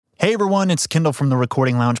Hey everyone, it's Kendall from the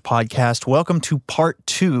Recording Lounge podcast. Welcome to part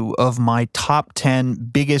 2 of my top 10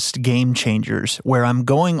 biggest game changers, where I'm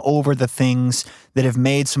going over the things that have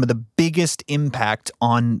made some of the biggest impact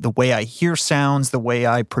on the way I hear sounds, the way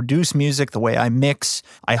I produce music, the way I mix.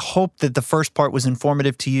 I hope that the first part was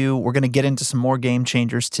informative to you. We're going to get into some more game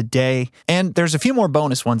changers today. And there's a few more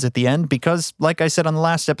bonus ones at the end because, like I said on the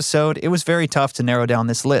last episode, it was very tough to narrow down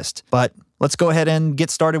this list. But let's go ahead and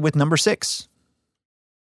get started with number 6.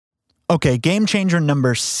 Okay, game changer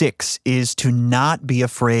number 6 is to not be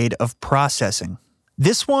afraid of processing.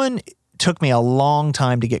 This one took me a long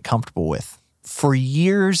time to get comfortable with. For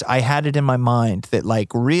years, I had it in my mind that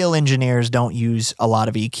real engineers don't use a lot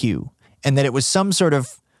of EQ, and that it was some sort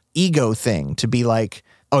of ego thing to be like,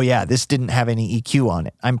 oh yeah, this didn't have any EQ on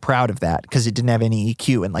it. I'm proud of that because it didn't have any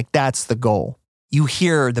EQ, and that's the goal. You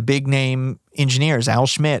hear the big name engineers, Al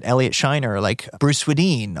Schmidt, Elliot Scheiner, Bruce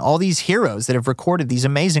Swedien, all these heroes that have recorded these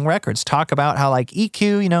amazing records talk about how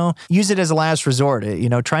EQ, use it as a last resort,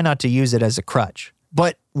 try not to use it as a crutch.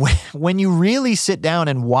 But when you really sit down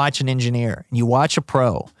and watch an engineer, and you watch a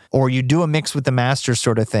pro, or you do a mix with the master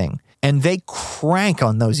sort of thing, and they crank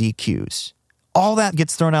on those EQs, all that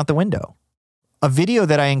gets thrown out the window. A video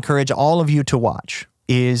that I encourage all of you to watch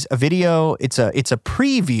is a video, it's a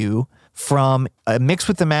preview from a Mix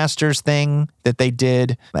with the Masters thing that they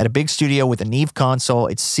did at a big studio with a Neve console.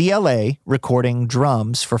 It's CLA recording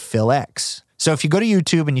drums for Phil X. So if you go to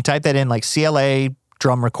YouTube and you type that in CLA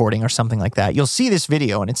drum recording or something like that, you'll see this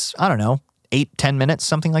video and it's, 8-10 minutes,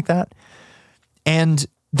 something like that. And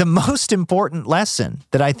the most important lesson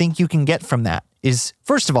that I think you can get from that is,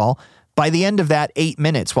 first of all, by the end of that 8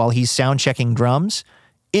 minutes while he's sound checking drums,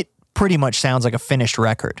 it pretty much sounds like a finished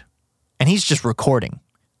record. And he's just recording.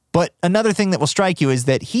 But another thing that will strike you is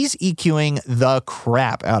that he's EQing the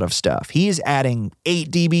crap out of stuff. He is adding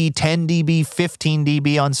 8 dB, 10 dB, 15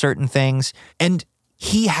 dB on certain things. And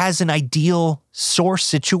he has an ideal source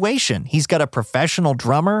situation. He's got a professional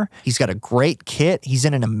drummer. He's got a great kit. He's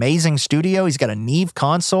in an amazing studio. He's got a Neve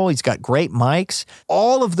console. He's got great mics.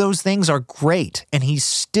 All of those things are great. And he's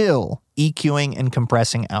still EQing and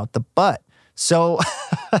compressing out the butt. So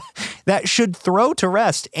that should throw to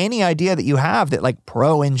rest any idea that you have that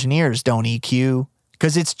pro engineers don't EQ,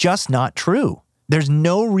 because it's just not true. There's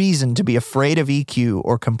no reason to be afraid of EQ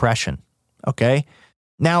or compression, okay?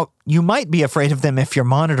 Now, you might be afraid of them if your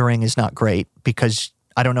monitoring is not great, because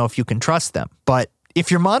I don't know if you can trust them. But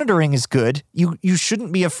if your monitoring is good, you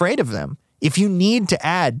shouldn't be afraid of them. If you need to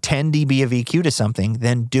add 10 dB of EQ to something,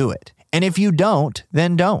 then do it. And if you don't,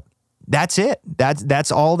 then don't. That's it.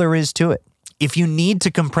 That's all there is to it. If you need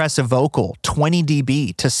to compress a vocal 20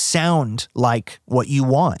 dB to sound like what you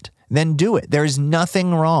want, then do it. There's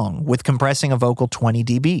nothing wrong with compressing a vocal 20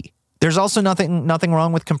 dB. There's also nothing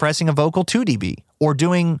wrong with compressing a vocal 2 dB or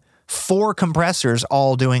doing 4 compressors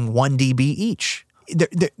all doing 1 dB each.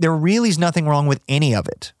 There really is nothing wrong with any of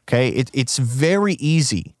it, okay? It's very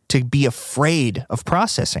easy to be afraid of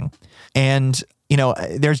processing. And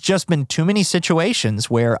there's just been too many situations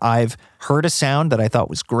where I've heard a sound that I thought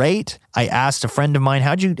was great. I asked a friend of mine,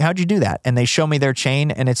 how'd you do that? And they show me their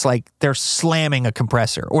chain and it's like they're slamming a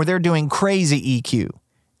compressor or they're doing crazy EQ.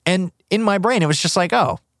 And in my brain, it was just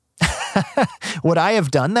oh, would I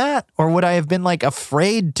have done that? Or would I have been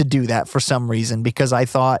afraid to do that for some reason because I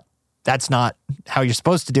thought that's not how you're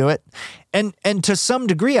supposed to do it? And to some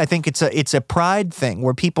degree, I think it's a pride thing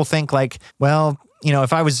where people think well,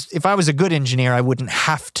 if I was a good engineer, I wouldn't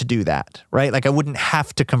have to do that, right? I wouldn't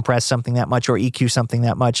have to compress something that much or EQ something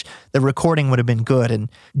that much. The recording would have been good.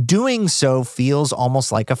 And doing so feels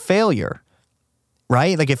almost like a failure,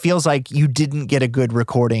 right? It feels like you didn't get a good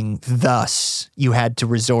recording, thus you had to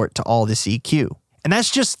resort to all this EQ. And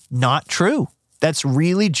that's just not true. That's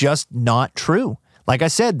really just not true. Like I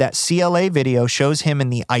said, that CLA video shows him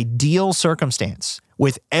in the ideal circumstance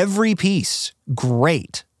with every piece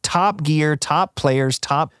great. Top gear, top players,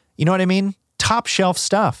 you know what I mean? Top shelf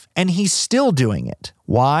stuff. And he's still doing it.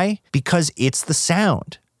 Why? Because it's the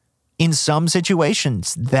sound. In some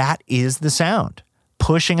situations, that is the sound.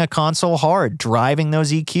 Pushing a console hard, driving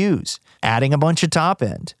those EQs, adding a bunch of top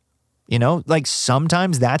end.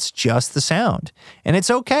 Sometimes that's just the sound. And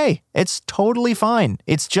it's okay. It's totally fine.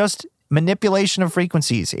 It's just manipulation of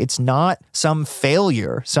frequencies. It's not some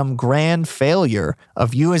failure, some grand failure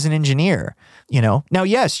of you as an engineer. Now,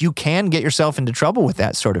 yes, you can get yourself into trouble with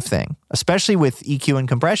that sort of thing, especially with EQ and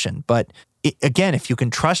compression. But again, if you can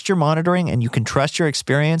trust your monitoring and you can trust your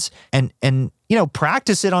experience and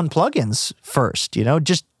practice it on plugins first,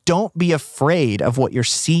 just don't be afraid of what you're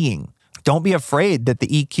seeing. Don't be afraid that the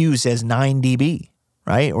EQ says 9 dB,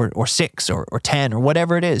 right? Or 6 or 10 or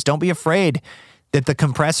whatever it is. Don't be afraid that the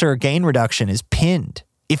compressor gain reduction is pinned.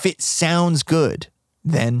 If it sounds good,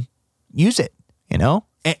 then use it,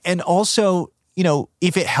 And also,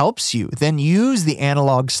 if it helps you, then use the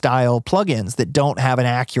analog style plugins that don't have an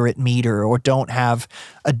accurate meter or don't have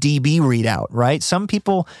a dB readout, right? Some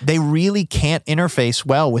people, they really can't interface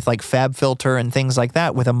well with like FabFilter and things like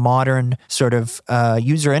that with a modern sort of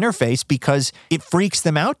user interface because it freaks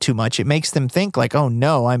them out too much. It makes them think like, oh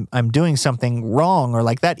no, I'm doing something wrong, or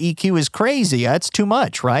like that EQ is crazy. That's too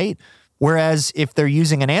much, right? Whereas if they're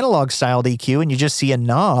using an analog styled EQ and you just see a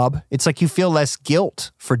knob, it's like you feel less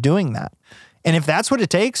guilt for doing that. And if that's what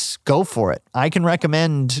it takes, go for it. I can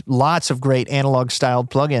recommend lots of great analog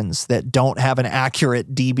styled plugins that don't have an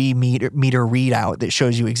accurate dB meter readout that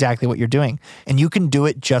shows you exactly what you're doing. And you can do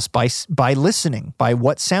it just by listening, by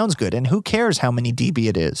what sounds good. And who cares how many dB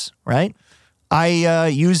it is, right? I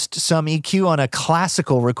used some EQ on a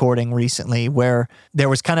classical recording recently where there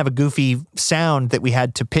was kind of a goofy sound that we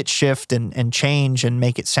had to pitch shift and change and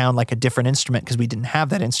make it sound like a different instrument because we didn't have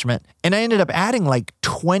that instrument. And I ended up adding like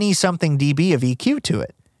 20-something dB of EQ to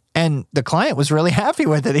it. And the client was really happy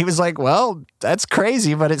with it. He was like, well, that's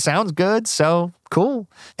crazy, but it sounds good, so cool.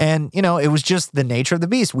 And, it was just the nature of the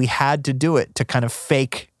beast. We had to do it to kind of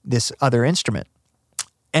fake this other instrument.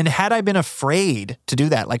 And had I been afraid to do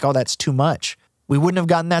that, like, oh, that's too much, we wouldn't have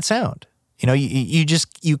gotten that sound.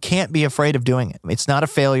 You can't be afraid of doing it. It's not a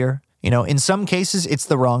failure. In some cases, it's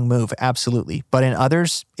the wrong move, absolutely. But in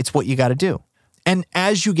others, it's what you got to do. And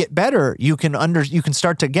as you get better, you can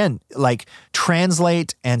start to, again, like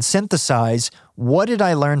translate and synthesize. What did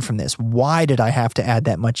I learn from this? Why did I have to add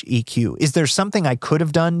that much EQ? Is there something I could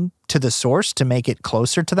have done to the source to make it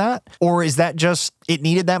closer to that? Or is that just, it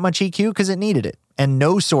needed that much EQ because it needed it? And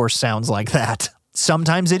no source sounds like that.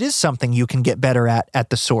 Sometimes it is something you can get better at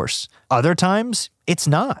the source. Other times, it's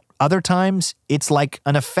not. Other times, it's like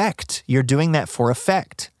an effect. You're doing that for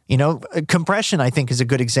effect. Compression, I think, is a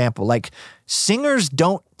good example. Like, singers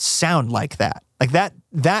don't sound like that. Like,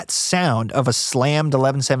 that sound of a slammed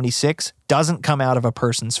 1176 doesn't come out of a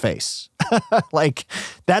person's face. Like,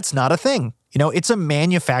 that's not a thing. It's a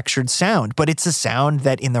manufactured sound, but it's a sound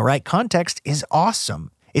that, in the right context, is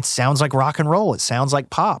awesome. It sounds like rock and roll. It sounds like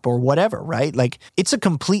pop or whatever, right? Like, it's a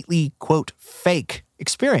completely, quote, fake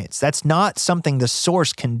experience. That's not something the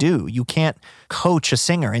source can do. You can't coach a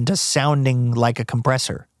singer into sounding like a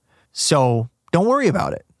compressor. So don't worry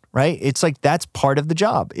about it, right? It's like that's part of the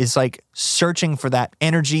job. It's like searching for that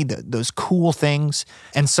energy, those cool things.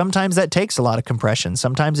 And sometimes that takes a lot of compression.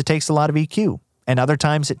 Sometimes it takes a lot of EQ. And other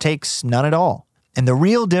times it takes none at all. And the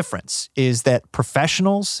real difference is that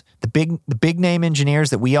professionals, the big name engineers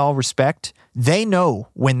that we all respect, they know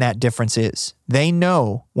when that difference is. They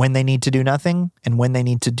know when they need to do nothing and when they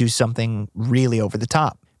need to do something really over the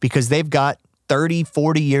top because they've got 30,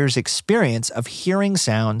 40 years experience of hearing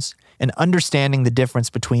sounds and understanding the difference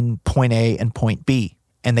between point A and point B.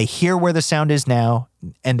 And they hear where the sound is now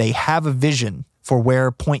and they have a vision for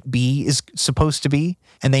where point B is supposed to be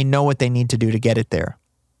and they know what they need to do to get it there.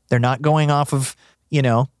 They're not going off of,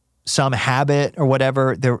 some habit or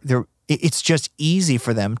whatever. It's just easy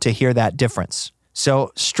for them to hear that difference.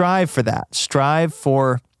 So strive for that. Strive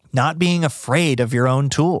for not being afraid of your own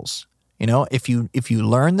tools. If you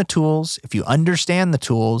learn the tools, if you understand the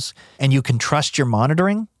tools, and you can trust your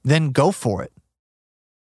monitoring, then go for it.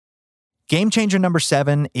 Game changer number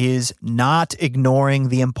 7 is not ignoring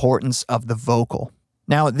the importance of the vocal.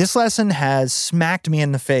 Now, this lesson has smacked me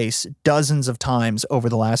in the face dozens of times over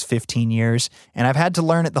the last 15 years, and I've had to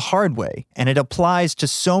learn it the hard way, and it applies to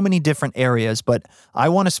so many different areas, but I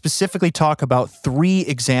want to specifically talk about 3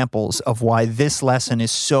 examples of why this lesson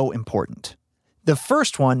is so important. The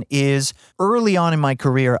first one is early on in my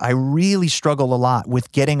career, I really struggled a lot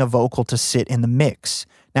with getting a vocal to sit in the mix.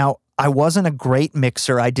 Now, I wasn't a great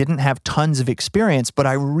mixer. I didn't have tons of experience, but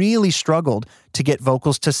I really struggled to get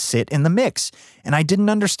vocals to sit in the mix. And I didn't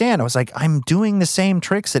understand. I was like, I'm doing the same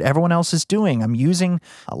tricks that everyone else is doing. I'm using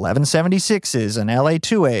 1176s and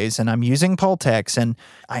LA2As, and I'm using Pultecs, and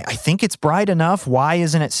I think it's bright enough. Why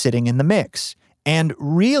isn't it sitting in the mix? And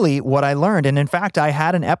really what I learned, and in fact, I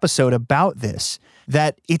had an episode about this,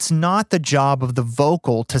 that it's not the job of the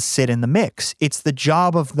vocal to sit in the mix. It's the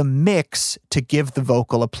job of the mix to give the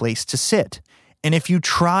vocal a place to sit. And if you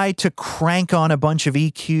try to crank on a bunch of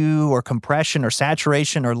EQ or compression or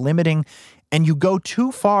saturation or limiting, and you go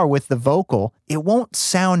too far with the vocal, it won't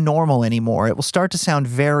sound normal anymore. It will start to sound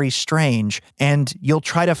very strange, and you'll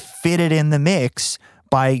try to fit it in the mix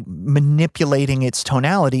by manipulating its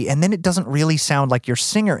tonality, and then it doesn't really sound like your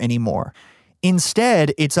singer anymore.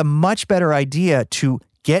 Instead, it's a much better idea to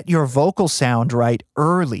Get your vocal sound right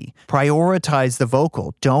early. Prioritize the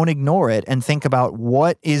vocal. Don't ignore it and think about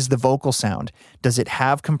what is the vocal sound. Does it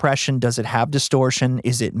have compression? Does it have distortion?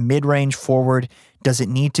 Is it mid-range forward? Does it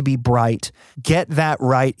need to be bright? Get that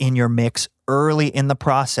right in your mix early in the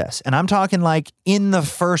process. And I'm talking like in the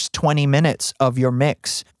first 20 minutes of your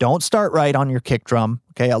mix. Don't start right on your kick drum.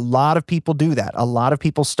 Okay, a lot of people do that. A lot of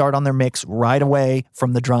people start on their mix right away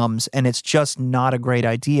from the drums, and it's just not a great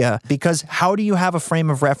idea, because how do you have a frame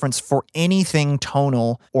of reference for anything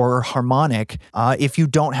tonal or harmonic if you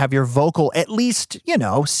don't have your vocal at least,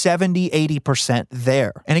 70, 80%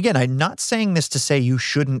 there? And again, I'm not saying this to say you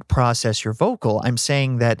shouldn't process your vocal. I'm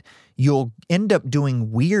saying that you'll end up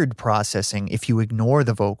doing weird processing if you ignore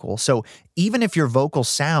the vocal. So even if your vocal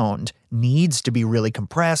sound needs to be really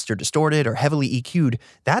compressed or distorted or heavily EQ'd,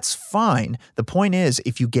 that's fine. The point is,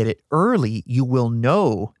 if you get it early, you will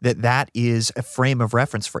know that that is a frame of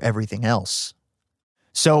reference for everything else.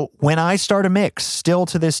 So when I start a mix, still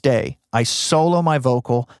to this day, I solo my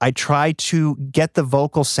vocal. I try to get the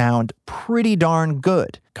vocal sound pretty darn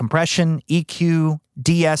good. Compression, EQ,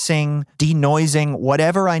 de-essing, denoising,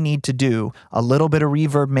 whatever I need to do. A little bit of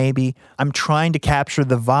reverb maybe. I'm trying to capture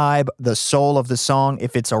the vibe, the soul of the song.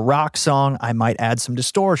 If it's a rock song, I might add some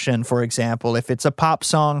distortion, for example. If it's a pop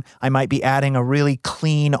song, I might be adding a really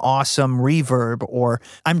clean, awesome reverb, or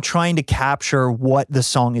I'm trying to capture what the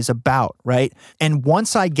song is about, right? And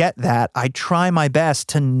once I get that, I try my best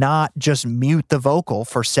to not just mute the vocal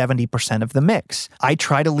for 70% of the mix. I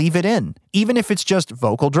try to leave it in, even if it's just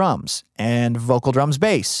vocal drums and vocal drums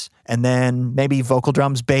bass, and then maybe vocal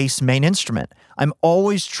drums bass main instrument. I'm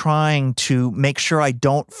always trying to make sure I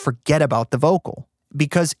don't forget about the vocal,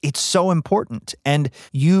 because it's so important. And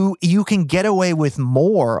you can get away with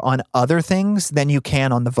more on other things than you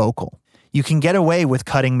can on the vocal. You can get away with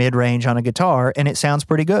cutting mid-range on a guitar and it sounds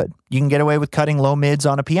pretty good. You can get away with cutting low mids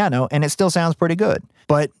on a piano and it still sounds pretty good.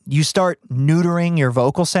 But you start neutering your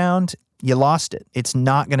vocal sound, you lost it. It's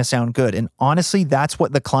not going to sound good. And honestly, that's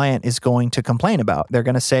what the client is going to complain about. They're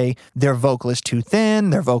going to say their vocal is too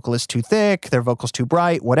thin, their vocal is too thick, their vocal's too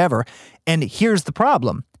bright, whatever. And here's the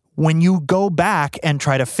problem. When you go back and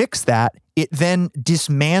try to fix that, it then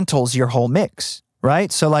dismantles your whole mix.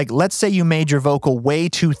 Right? So like, let's say you made your vocal way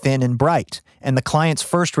too thin and bright, and the client's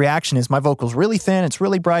first reaction is, my vocal's really thin, it's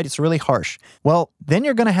really bright, it's really harsh. Well, then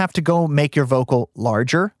you're going to have to go make your vocal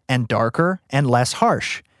larger and darker and less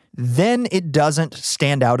harsh. Then it doesn't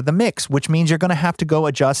stand out of the mix, which means you're going to have to go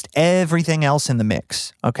adjust everything else in the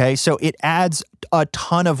mix. Okay, so it adds a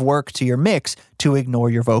ton of work to your mix to ignore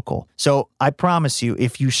your vocal. So I promise you,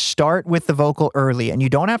 if you start with the vocal early, and you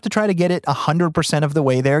don't have to try to get it 100% of the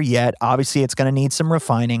way there yet, obviously it's going to need some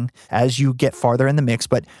refining as you get farther in the mix,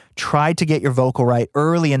 but try to get your vocal right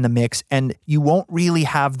early in the mix, and you won't really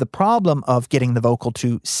have the problem of getting the vocal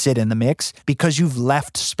to sit in the mix because you've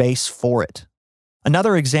left space for it.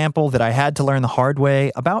 Another example that I had to learn the hard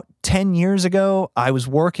way, about 10 years ago, I was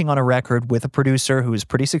working on a record with a producer who was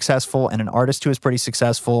pretty successful and an artist who was pretty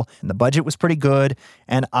successful, and the budget was pretty good,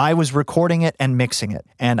 and I was recording it and mixing it.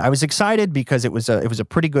 And I was excited because it was a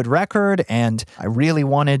pretty good record, and I really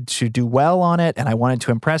wanted to do well on it, and I wanted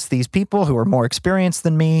to impress these people who were more experienced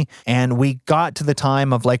than me. And we got to the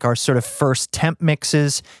time of like our sort of first temp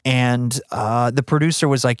mixes, and the producer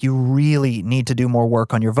was like, you really need to do more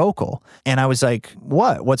work on your vocal. And I was like,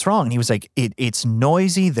 what's wrong? And he was like, it's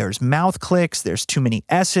noisy, there's mouth clicks, there's too many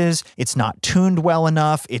S's, it's not tuned well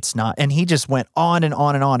enough, it's not, and he just went on and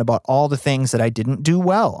on and on about all the things that I didn't do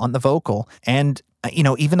well on the vocal. And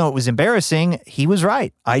even though it was embarrassing, he was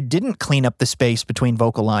right. I didn't clean up the space between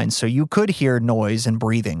vocal lines, so you could hear noise and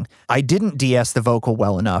breathing. I didn't de-ess the vocal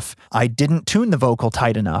well enough. I didn't tune the vocal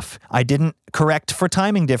tight enough. I didn't correct for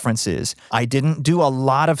timing differences. I didn't do a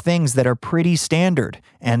lot of things that are pretty standard.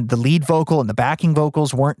 And the lead vocal and the backing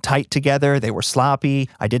vocals weren't tight together. They were sloppy.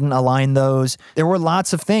 I didn't align those. There were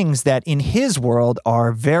lots of things that in his world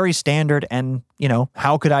are very standard, and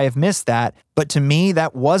how could I have missed that? But to me,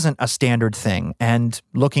 that wasn't a standard thing. And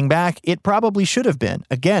looking back, it probably should have been.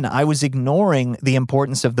 Again, I was ignoring the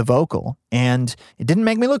importance of the vocal, and it didn't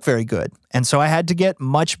make me look very good. And so I had to get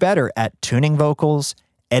much better at tuning vocals,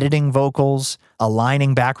 editing vocals,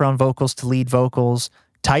 aligning background vocals to lead vocals,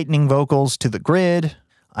 tightening vocals to the grid.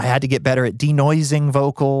 I had to get better at denoising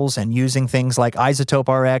vocals and using things like Isotope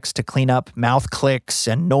RX to clean up mouth clicks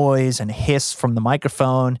and noise and hiss from the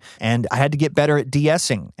microphone. And I had to get better at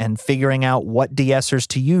de-essing and figuring out what de-essers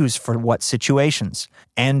to use for what situations.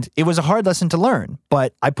 And it was a hard lesson to learn,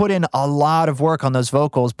 but I put in a lot of work on those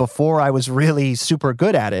vocals before I was really super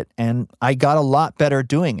good at it, and I got a lot better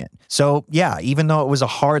doing it. So yeah, even though it was a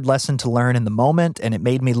hard lesson to learn in the moment and it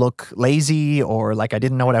made me look lazy or like I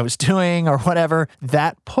didn't know what I was doing or whatever,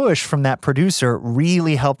 that push from that producer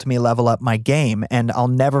really helped me level up my game, and I'll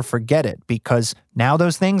never forget it because now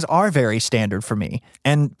those things are very standard for me.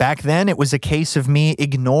 And back then it was a case of me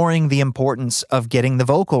ignoring the importance of getting the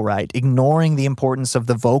vocal right, ignoring the importance of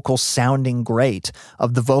the vocal sounding great,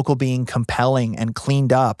 of the vocal being compelling and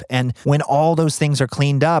cleaned up. And when all those things are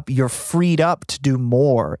cleaned up, you're freed up to do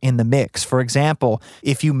more in the mix. For example,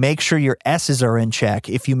 if you make sure your S's are in check,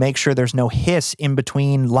 if you make sure there's no hiss in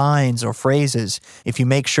between lines or phrases, if you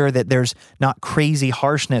make sure that there's not crazy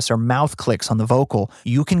harshness or mouth clicks on the vocal,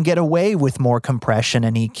 you can get away with more compression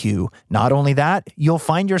and EQ. Not only that, you'll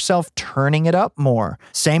find yourself turning it up more.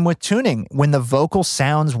 Same with tuning. When the vocal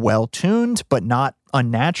sounds well tuned, but not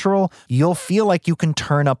unnatural, you'll feel like you can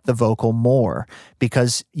turn up the vocal more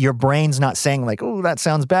because your brain's not saying like, oh, that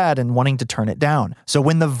sounds bad and wanting to turn it down. So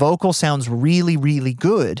when the vocal sounds really, really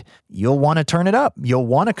good, you'll want to turn it up. You'll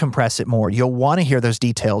want to compress it more. You'll want to hear those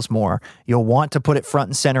details more. You'll want to put it front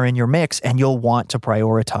and center in your mix, and you'll want to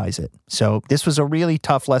prioritize it. So this was a really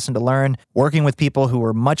tough lesson to learn, working with people who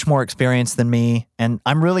were much more experienced than me. And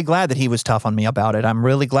I'm really glad that he was tough on me about it. I'm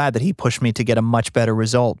really glad that he pushed me to get a much better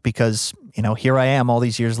result because, you know, here I am all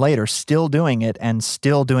these years later, still doing it and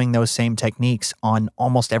still doing those same techniques on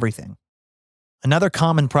almost everything. Another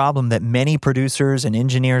common problem that many producers and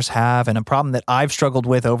engineers have, and a problem that I've struggled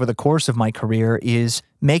with over the course of my career, is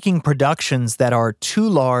making productions that are too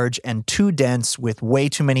large and too dense with way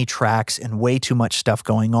too many tracks and way too much stuff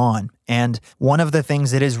going on. And one of the things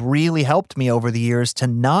that has really helped me over the years to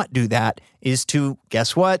not do that is to,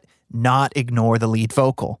 guess what? Not ignore the lead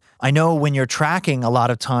vocal. I know when you're tracking, a lot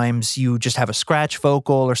of times you just have a scratch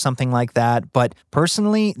vocal or something like that. But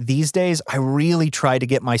personally, these days, I really try to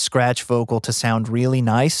get my scratch vocal to sound really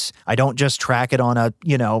nice. I don't just track it on a,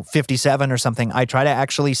 57 or something. I try to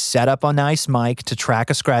actually set up a nice mic to track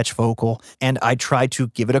a scratch vocal, and I try to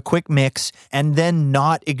give it a quick mix and then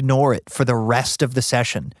not ignore it for the rest of the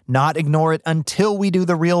session. Not ignore it until we do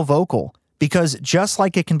the real vocal. Because just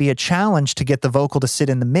like it can be a challenge to get the vocal to sit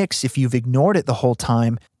in the mix if you've ignored it the whole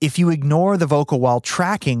time, if you ignore the vocal while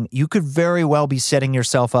tracking, you could very well be setting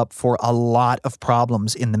yourself up for a lot of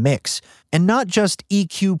problems in the mix. And not just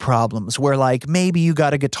EQ problems where like maybe you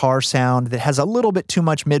got a guitar sound that has a little bit too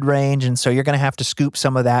much mid-range and so you're going to have to scoop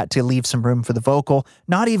some of that to leave some room for the vocal.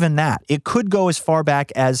 Not even that. It could go as far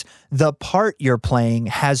back as the part you're playing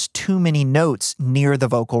has too many notes near the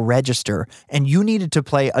vocal register and you needed to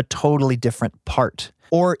play a totally different part.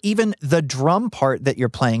 Or even the drum part that you're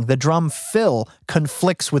playing, the drum fill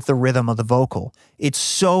conflicts with the rhythm of the vocal. It's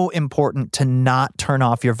so important to not turn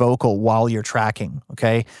off your vocal while you're tracking,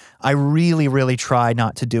 okay? I really, really try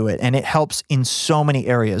not to do it, and it helps in so many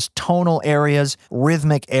areas, tonal areas,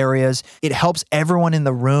 rhythmic areas. It helps everyone in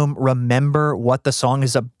the room remember what the song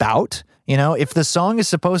is about. You know, if the song is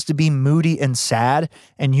supposed to be moody and sad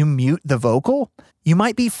and you mute the vocal, you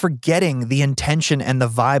might be forgetting the intention and the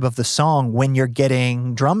vibe of the song when you're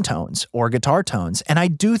getting drum tones or guitar tones. And I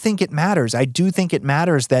do think it matters. I do think it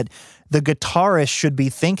matters that the guitarist should be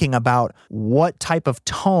thinking about what type of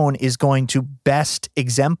tone is going to best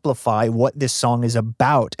exemplify what this song is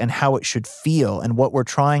about and how it should feel and what we're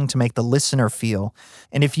trying to make the listener feel.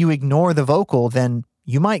 And if you ignore the vocal, then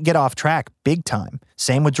you might get off track big time.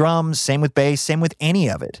 Same with drums, same with bass, same with any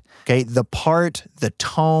of it. Okay, the part, the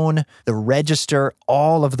tone, the register,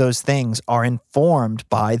 all of those things are informed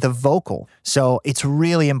by the vocal. So it's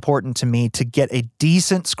really important to me to get a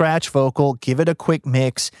decent scratch vocal, give it a quick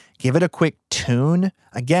mix, give it a quick tune.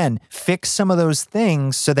 Again, fix some of those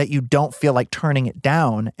things so that you don't feel like turning it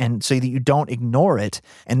down and so that you don't ignore it.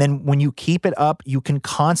 And then when you keep it up, you can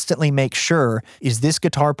constantly make sure, is this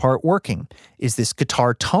guitar part working? Is this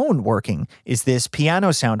guitar tone working? Is this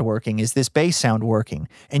piano sound working? Is this bass sound working?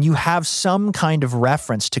 And you have some kind of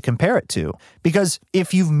reference to compare it to. Because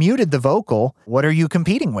if you've muted the vocal, what are you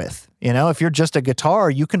competing with? You know, if you're just a guitar,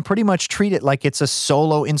 you can pretty much treat it like it's a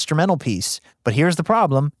solo instrumental piece. But here's the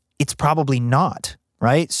problem. It's probably not,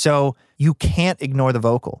 right? So you can't ignore the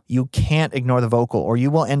vocal. You can't ignore the vocal or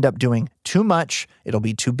you will end up doing too much. It'll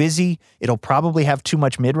be too busy. It'll probably have too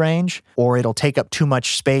much mid-range or it'll take up too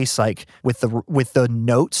much space like with the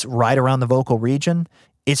notes right around the vocal region.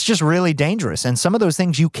 It's just really dangerous. And some of those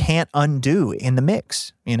things you can't undo in the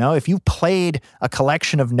mix. You know, if you played a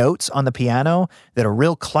collection of notes on the piano that are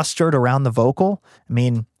real clustered around the vocal, I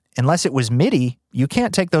mean, unless it was MIDI, you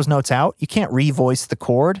can't take those notes out. You can't revoice the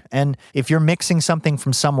chord. And if you're mixing something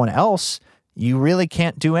from someone else, you really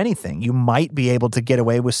can't do anything. You might be able to get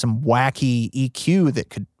away with some wacky EQ that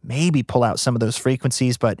could maybe pull out some of those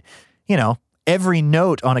frequencies, but, every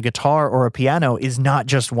note on a guitar or a piano is not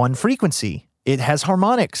just one frequency. It has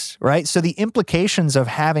harmonics, right? So the implications of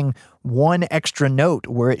having one extra note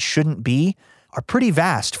where it shouldn't be are pretty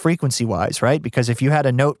vast frequency-wise, right? Because if you had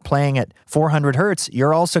a note playing at 400 hertz,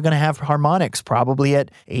 you're also going to have harmonics probably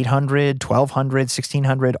at 800, 1200,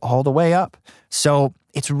 1600, all the way up. So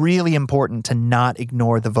it's really important to not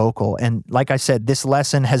ignore the vocal. And like I said, this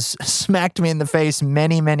lesson has smacked me in the face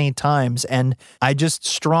many, many times. And I just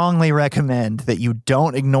strongly recommend that you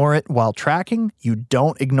don't ignore it while tracking, you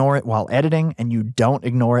don't ignore it while editing, and you don't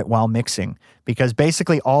ignore it while mixing. Because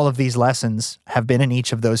basically all of these lessons have been in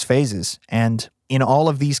each of those phases. And in all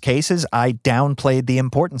of these cases, I downplayed the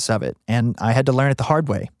importance of it. And I had to learn it the hard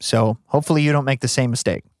way. So hopefully you don't make the same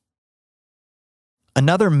mistake.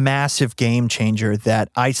 Another massive game changer that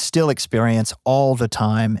I still experience all the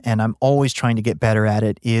time, and I'm always trying to get better at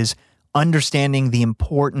it, is understanding the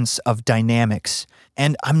importance of dynamics.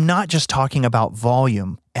 And I'm not just talking about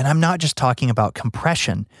volume, and I'm not just talking about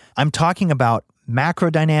compression. I'm talking about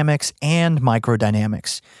macrodynamics and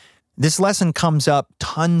microdynamics. This lesson comes up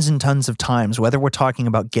tons and tons of times, whether we're talking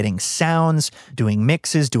about getting sounds, doing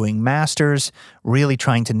mixes, doing masters, really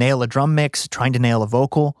trying to nail a drum mix, trying to nail a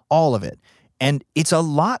vocal, all of it. And it's a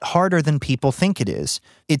lot harder than people think it is.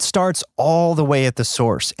 It starts all the way at the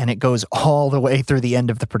source and it goes all the way through the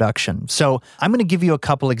end of the production. So I'm going to give you a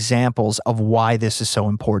couple examples of why this is so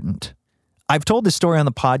important. I've told this story on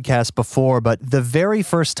the podcast before, but the very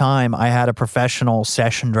first time I had a professional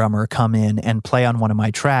session drummer come in and play on one of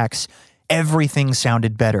my tracks, everything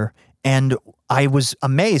sounded better. And I was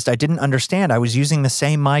amazed. I didn't understand. I was using the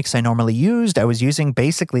same mics I normally used. I was using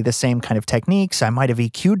basically the same kind of techniques. I might have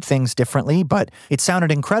EQ'd things differently, but it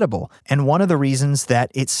sounded incredible. And one of the reasons that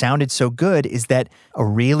it sounded so good is that a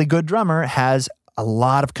really good drummer has a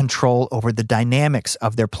lot of control over the dynamics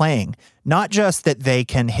of their playing. Not just that they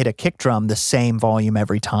can hit a kick drum the same volume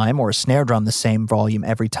every time or a snare drum the same volume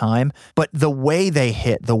every time, but the way they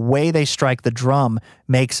hit, the way they strike the drum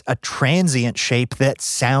makes a transient shape that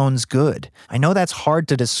sounds good. I know that's hard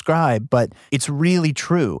to describe, but it's really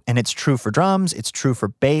true. And it's true for drums, it's true for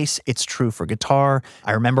bass, it's true for guitar.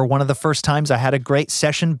 I remember one of the first times I had a great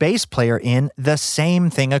session bass player in, the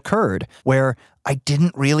same thing occurred, where I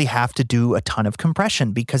didn't really have to do a ton of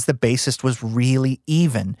compression because the bassist was really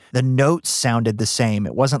even. The notes sounded the same.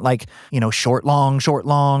 It wasn't like, short, long,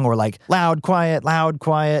 or like loud, quiet.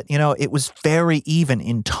 It was very even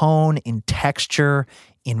in tone, in texture,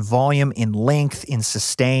 in volume, in length, in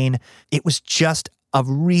sustain. It was just a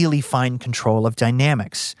really fine control of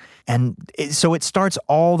dynamics. And so it starts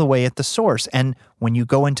all the way at the source. And when you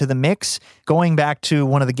go into the mix, going back to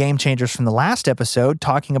one of the game changers from the last episode,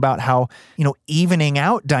 talking about how, evening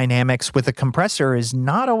out dynamics with a compressor is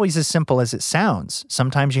not always as simple as it sounds.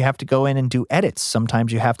 Sometimes you have to go in and do edits.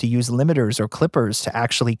 Sometimes you have to use limiters or clippers to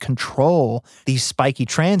actually control these spiky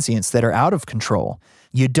transients that are out of control.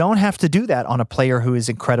 You don't have to do that on a player who is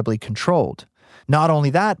incredibly controlled. Not only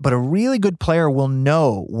that, but a really good player will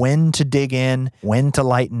know when to dig in, when to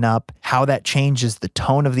lighten up, how that changes the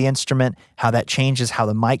tone of the instrument, how that changes how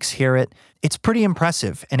the mics hear it. It's pretty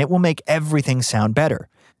impressive, and it will make everything sound better.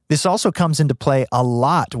 This also comes into play a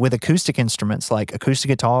lot with acoustic instruments like acoustic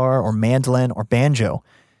guitar or mandolin or banjo.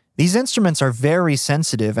 These instruments are very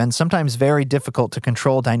sensitive and sometimes very difficult to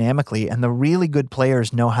control dynamically, and the really good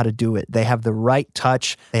players know how to do it. They have the right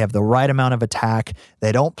touch, they have the right amount of attack,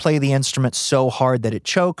 they don't play the instrument so hard that it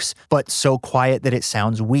chokes, but so quiet that it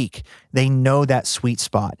sounds weak. They know that sweet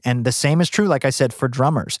spot, and the same is true, like I said, for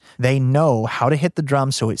drummers. They know how to hit the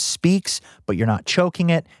drum so it speaks, but you're not choking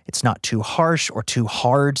it, it's not too harsh or too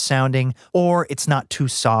hard sounding, or it's not too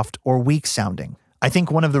soft or weak sounding. I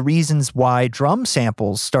think one of the reasons why drum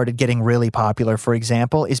samples started getting really popular, for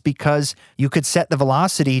example, is because you could set the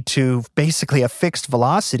velocity to basically a fixed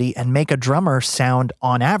velocity and make a drummer sound,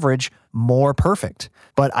 on average, more perfect.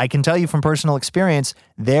 But I can tell you from personal experience,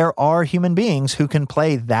 there are human beings who can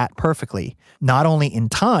play that perfectly, not only in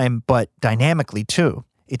time, but dynamically too.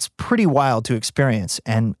 It's pretty wild to experience,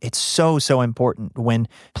 and it's so important when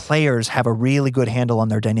players have a really good handle on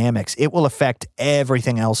their dynamics. It will affect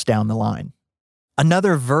everything else down the line.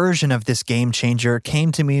 Another version of this game changer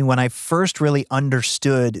came to me when I first really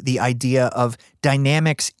understood the idea of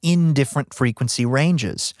dynamics in different frequency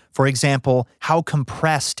ranges. For example, how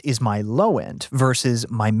compressed is my low end versus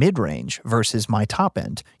my mid-range versus my top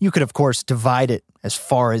end? You could, of course, divide it as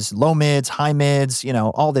far as low mids, high mids,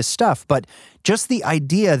 all this stuff. But just the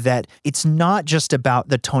idea that it's not just about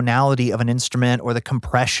the tonality of an instrument or the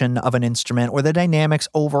compression of an instrument or the dynamics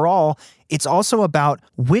overall. It's also about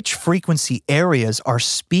which frequency areas are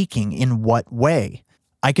speaking in what way.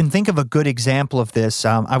 I can think of a good example of this.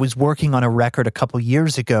 I was working on a record a couple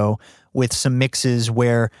years ago with some mixes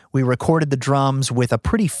where we recorded the drums with a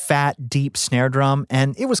pretty fat, deep snare drum,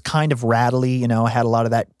 and it was kind of rattly, had a lot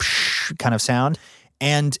of that psh kind of sound.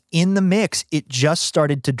 And in the mix, it just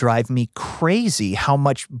started to drive me crazy how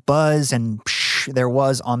much buzz and psh there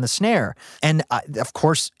was on the snare. And of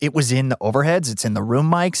course, it was in the overheads, it's in the room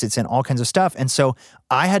mics, it's in all kinds of stuff. And so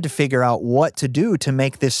I had to figure out what to do to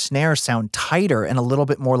make this snare sound tighter and a little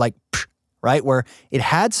bit more like psh, right? Where it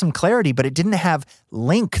had some clarity, but it didn't have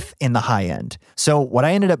length in the high end. So what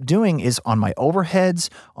I ended up doing is on my overheads,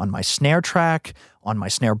 on my snare track, on my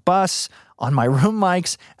snare bus, on my room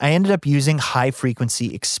mics, I ended up using high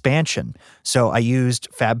frequency expansion. So I used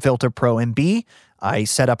FabFilter Pro MB, I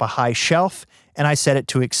set up a high shelf, and I set it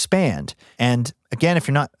to expand. And again, if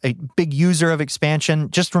you're not a big user of expansion,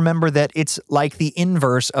 just remember that it's like the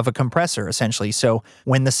inverse of a compressor, essentially. So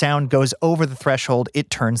when the sound goes over the threshold, it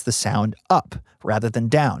turns the sound up rather than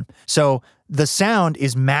down. So the sound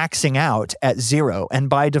is maxing out at 0, and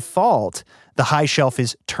by default, the high shelf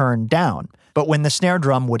is turned down. But when the snare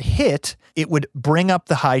drum would hit, it would bring up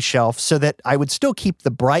the high shelf so that I would still keep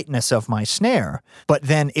the brightness of my snare, but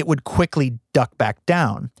then it would quickly duck back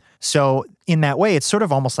down. So in that way, it's sort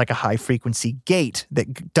of almost like a high frequency gate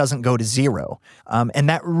that doesn't go to 0. And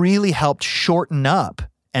that really helped shorten up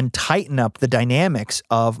and tighten up the dynamics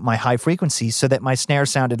of my high frequencies so that my snare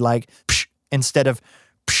sounded like psh instead of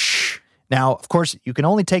psh. Now, of course, you can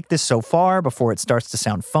only take this so far before it starts to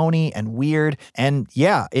sound phony and weird. And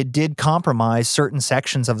yeah, it did compromise certain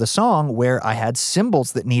sections of the song where I had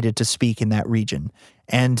cymbals that needed to speak in that region.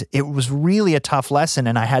 And it was really a tough lesson,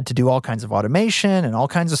 and I had to do all kinds of automation and all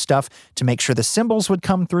kinds of stuff to make sure the cymbals would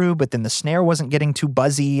come through, but then the snare wasn't getting too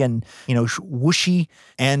buzzy and, whooshy.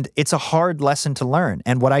 And it's a hard lesson to learn.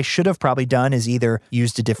 And what I should have probably done is either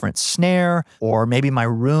used a different snare, or maybe my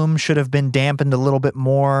room should have been dampened a little bit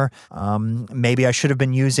more. Maybe I should have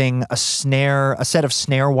been using a set of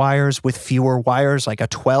snare wires with fewer wires, like a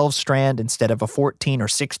 12 strand instead of a 14 or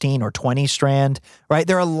 16 or 20 strand, right?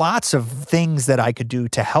 There are lots of things that I could do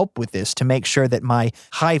to help with this to make sure that my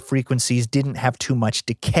high frequencies didn't have too much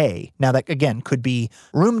decay. Now that, again, could be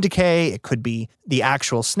room decay, it could be the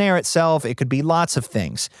actual snare itself, it could be lots of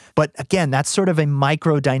things. But again, that's sort of a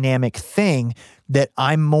microdynamic thing that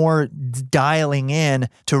I'm more dialing in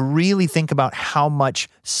to really think about how much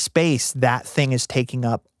space that thing is taking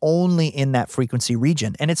up only in that frequency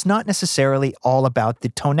region. And it's not necessarily all about the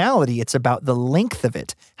tonality, it's about the length of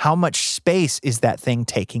it. How much space is that thing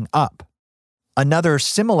taking up? Another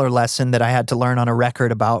similar lesson that I had to learn on a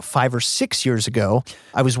record about 5 or 6 years ago,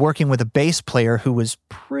 I was working with a bass player who was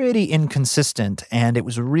pretty inconsistent, and it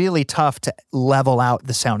was really tough to level out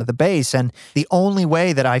the sound of the bass. And the only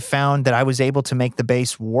way that I found that I was able to make the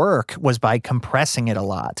bass work was by compressing it a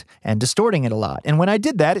lot and distorting it a lot. And when I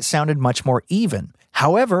did that, it sounded much more even.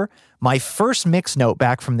 However, my first mix note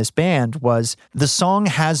back from this band was, the song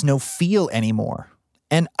has no feel anymore.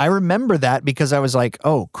 And I remember that because I was like,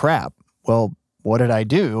 oh crap, well, what did I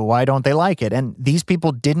do? Why don't they like it? And these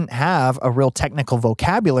people didn't have a real technical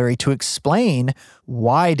vocabulary to explain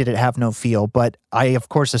why did it have no feel, but I, of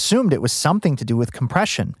course, assumed it was something to do with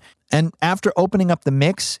compression. And after opening up the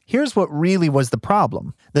mix, here's what really was the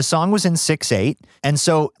problem. The song was in 6/8, and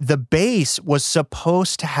so the bass was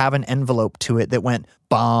supposed to have an envelope to it that went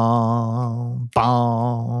bong,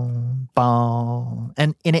 bong, bong,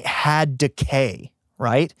 and it had decay,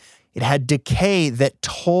 right? It had decay that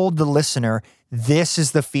told the listener, this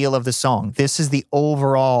is the feel of the song. This is the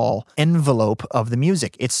overall envelope of the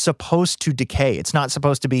music. It's supposed to decay. It's not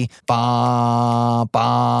supposed to be ba,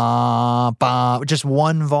 ba, ba, just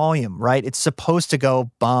one volume, right? It's supposed to go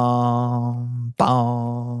bum,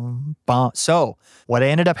 bum, bum. So what I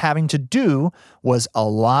ended up having to do was a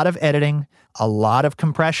lot of editing, a lot of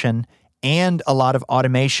compression, and a lot of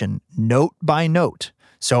automation, note by note.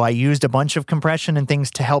 So I used a bunch of compression and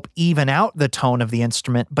things to help even out the tone of the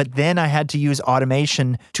instrument, but then I had to use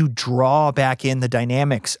automation to draw back in the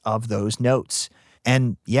dynamics of those notes.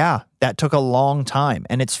 And yeah, that took a long time,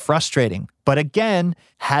 and it's frustrating. But again,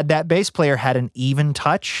 had that bass player had an even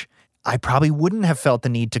touch, I probably wouldn't have felt the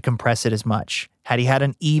need to compress it as much. Had he had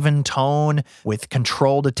an even tone with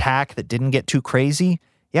controlled attack that didn't get too crazy,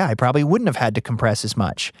 yeah, I probably wouldn't have had to compress as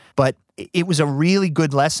much. But it was a really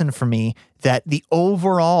good lesson for me that the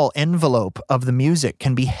overall envelope of the music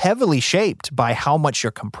can be heavily shaped by how much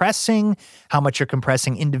you're compressing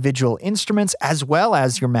individual instruments, as well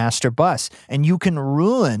as your master bus. And you can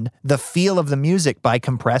ruin the feel of the music by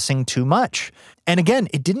compressing too much. And again,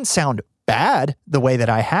 it didn't sound bad the way that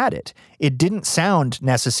I had it. It didn't sound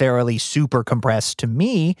necessarily super compressed to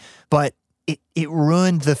me, but it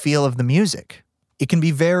ruined the feel of the music. It can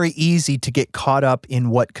be very easy to get caught up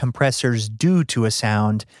in what compressors do to a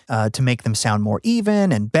sound to make them sound more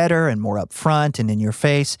even and better and more upfront and in your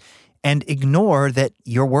face, and ignore that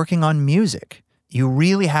you're working on music. You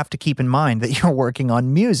really have to keep in mind that you're working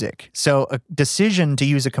on music. So a decision to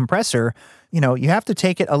use a compressor, you have to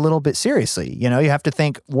take it a little bit seriously. You have to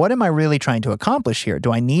think, what am I really trying to accomplish here?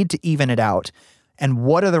 Do I need to even it out? And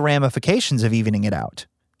what are the ramifications of evening it out?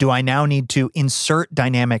 Do I now need to insert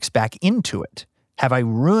dynamics back into it? Have I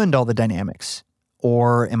ruined all the dynamics?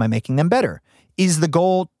 Or am I making them better? Is the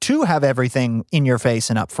goal to have everything in your face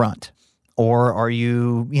and up front? Or are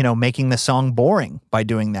you, making the song boring by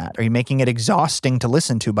doing that? Are you making it exhausting to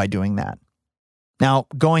listen to by doing that? Now,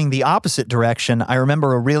 going the opposite direction, I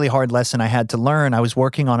remember a really hard lesson I had to learn. I was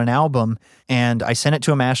working on an album and I sent it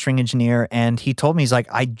to a mastering engineer and he told me, he's like,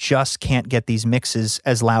 I just can't get these mixes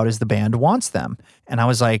as loud as the band wants them. And I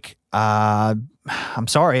was like, I'm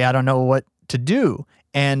sorry, I don't know what to do.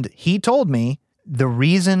 And he told me the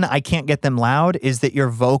reason I can't get them loud is that your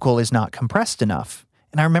vocal is not compressed enough.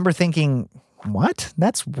 And I remember thinking, what?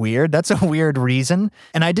 That's weird. That's a weird reason.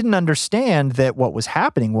 And I didn't understand that what was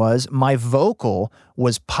happening was my vocal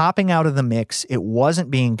was popping out of the mix. It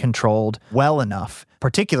wasn't being controlled well enough,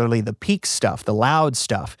 particularly the peak stuff, the loud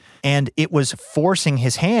stuff. And it was forcing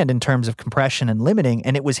his hand in terms of compression and limiting,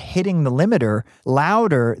 and it was hitting the limiter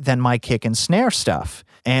louder than my kick and snare stuff.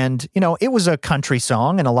 And, it was a country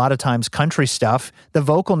song, and a lot of times country stuff, the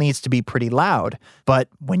vocal needs to be pretty loud. But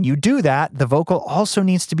when you do that, the vocal also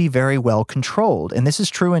needs to be very well controlled. And this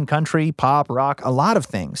is true in country, pop, rock, a lot of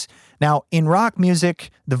things. Now, in rock music,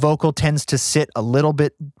 the vocal tends to sit a little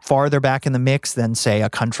bit farther back in the mix than, say, a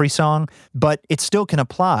country song, but it still can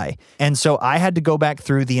apply. And so I had to go back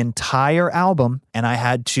through the entire album and I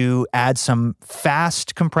had to add some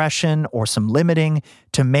fast compression or some limiting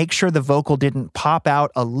to make sure the vocal didn't pop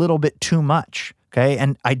out a little bit too much. Okay.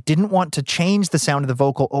 And I didn't want to change the sound of the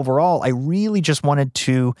vocal overall. I really just wanted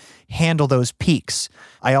to handle those peaks.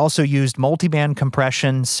 I also used multiband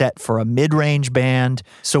compression set for a mid-range band.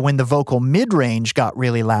 So when the vocal mid-range got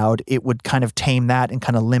really loud, it would kind of tame that and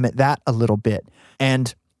kind of limit that a little bit.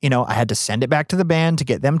 And I had to send it back to the band to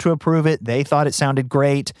get them to approve it. They thought it sounded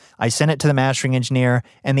great. I sent it to the mastering engineer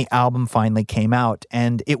and the album finally came out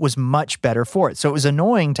and it was much better for it. So it was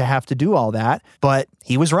annoying to have to do all that, but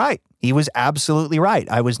he was right. He was absolutely right.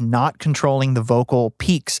 I was not controlling the vocal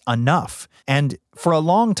peaks enough. And for a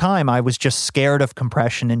long time, I was just scared of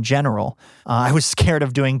compression in general. I was scared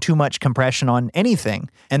of doing too much compression on anything.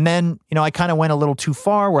 And then, I kind of went a little too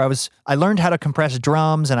far where I learned how to compress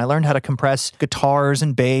drums and I learned how to compress guitars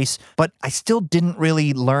and bass, but I still didn't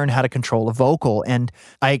really learn how to control a vocal. And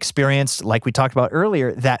I experienced, like we talked about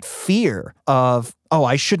earlier, that fear of,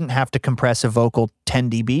 I shouldn't have to compress a vocal 10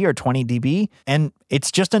 dB or 20 dB. And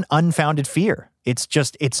it's just an unfounded fear.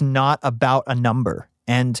 It's not about a number.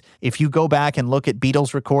 And if you go back and look at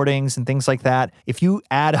Beatles recordings and things like that, if you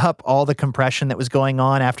add up all the compression that was going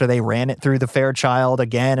on after they ran it through the Fairchild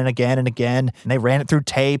again and again and again, and they ran it through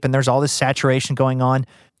tape and there's all this saturation going on,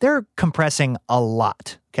 they're compressing a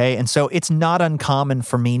lot. Okay. And so it's not uncommon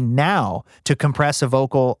for me now to compress a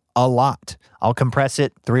vocal a lot. I'll compress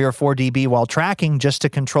it 3 or 4 dB while tracking just to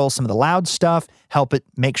control some of the loud stuff, help it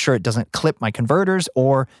make sure it doesn't clip my converters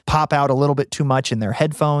or pop out a little bit too much in their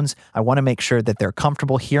headphones. I want to make sure that they're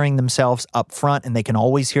comfortable hearing themselves up front and they can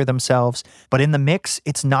always hear themselves. But in the mix,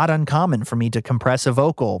 it's not uncommon for me to compress a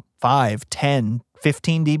vocal 5, 10,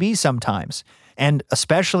 15 dB sometimes. And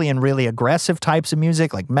especially in really aggressive types of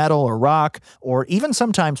music like metal or rock, or even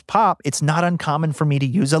sometimes pop, it's not uncommon for me to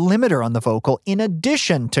use a limiter on the vocal in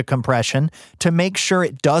addition to compression to make sure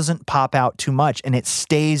it doesn't pop out too much and it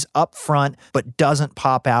stays up front but doesn't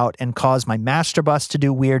pop out and cause my master bus to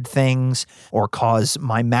do weird things or cause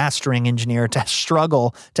my mastering engineer to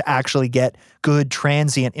struggle to actually get good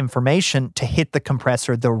transient information to hit the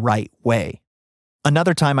compressor the right way.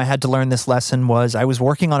 Another time I had to learn this lesson was I was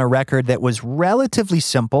working on a record that was relatively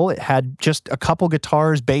simple. It had just a couple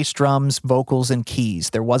guitars, bass drums, vocals, and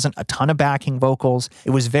keys. There wasn't a ton of backing vocals.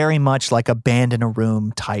 It was very much like a band in a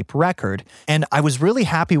room type record. And I was really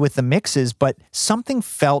happy with the mixes, but something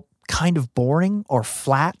felt kind of boring or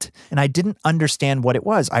flat, and I didn't understand what it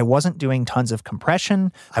was. I wasn't doing tons of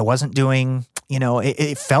compression. I wasn't doing,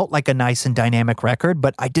 it felt like a nice and dynamic record,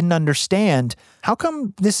 but I didn't understand how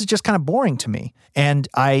come this is just kind of boring to me. And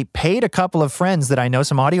I paid a couple of friends that I know,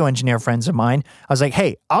 some audio engineer friends of mine. I was like,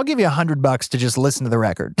 hey, I'll give you $100 to just listen to the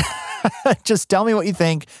record. Just tell me what you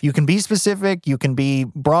think. You can be specific, you can be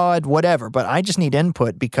broad, whatever, but I just need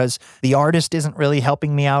input because the artist isn't really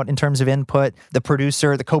helping me out in terms of input. The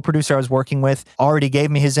producer, the co-producer I was working with already gave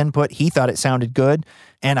me his input. He thought it sounded good.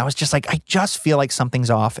 And I was just like, I just feel like something's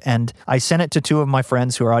off. And I sent it to two of my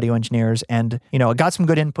friends who are audio engineers. And, I got some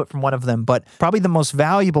good input from one of them. But probably the most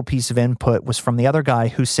valuable piece of input was from the other guy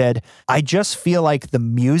who said, I just feel like the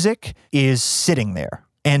music is sitting there.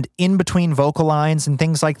 And in between vocal lines and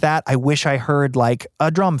things like that, I wish I heard like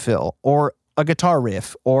a drum fill or a guitar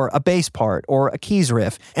riff or a bass part or a keys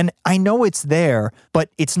riff. And I know it's there, but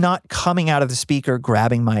it's not coming out of the speaker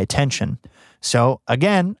grabbing my attention. So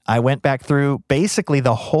again, I went back through basically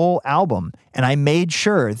the whole album and I made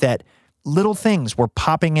sure that little things were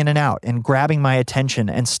popping in and out and grabbing my attention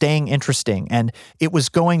and staying interesting. And it was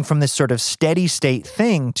going from this sort of steady state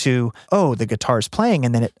thing to, oh, the guitar's playing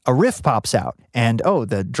and then a riff pops out. And, oh,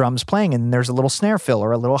 the drum's playing and there's a little snare fill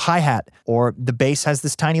or a little hi-hat or the bass has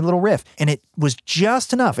this tiny little riff. And it was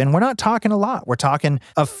just enough. And we're not talking a lot. We're talking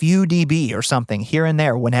a few dB or something here and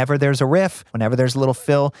there whenever there's a riff, whenever there's a little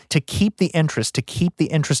fill to keep the interest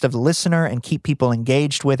of the listener and keep people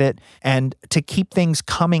engaged with it and to keep things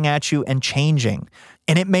coming at you and changing.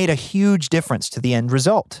 And it made a huge difference to the end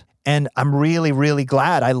result. And I'm really, really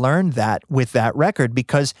glad I learned that with that record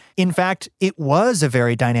because, in fact, it was a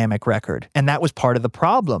very dynamic record. And that was part of the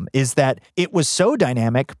problem is that it was so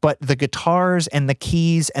dynamic, but the guitars and the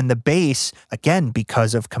keys and the bass, again,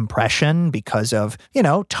 because of compression, because of,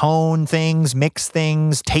 tone things, mix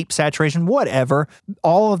things, tape saturation, whatever,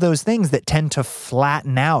 all of those things that tend to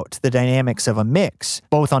flatten out the dynamics of a mix,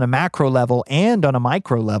 both on a macro level and on a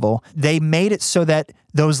micro level, they made it so that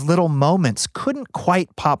those little moments couldn't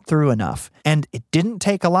quite pop through enough. And it didn't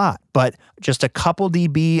take a lot, but just a couple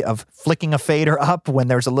dB of flicking a fader up when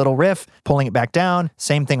there's a little riff, pulling it back down,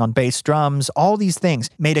 same thing on bass drums, all these things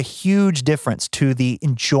made a huge difference to the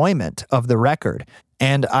enjoyment of the record.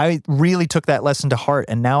 And I really took that lesson to heart.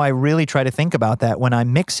 And now I really try to think about that when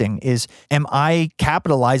I'm mixing is, am I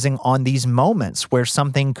capitalizing on these moments where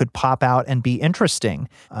something could pop out and be interesting?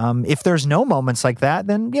 If there's no moments like that,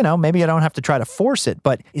 then, maybe I don't have to try to force it.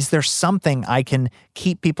 But is there something I can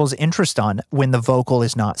keep people's interest on when the vocal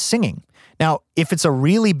is not singing? Now, if it's a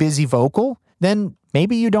really busy vocal, then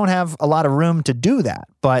maybe you don't have a lot of room to do that.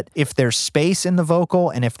 But if there's space in the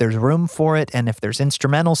vocal and if there's room for it and if there's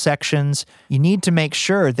instrumental sections, you need to make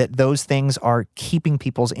sure that those things are keeping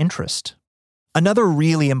people's interest. Another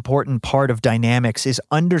really important part of dynamics is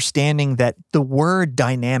understanding that the word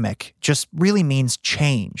dynamic just really means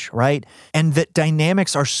change, right? And that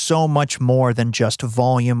dynamics are so much more than just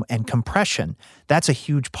volume and compression. That's a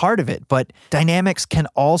huge part of it, but dynamics can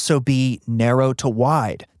also be narrow to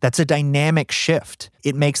wide. That's a dynamic shift.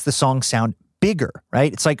 It makes the song sound bigger,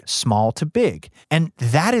 right? It's like small to big. And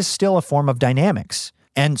that is still a form of dynamics.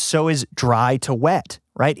 And so is dry to wet,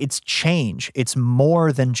 right? It's change. It's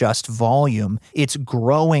more than just volume. It's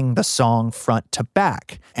growing the song front to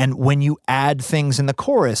back. And when you add things in the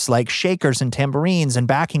chorus, like shakers and tambourines and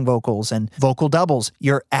backing vocals and vocal doubles,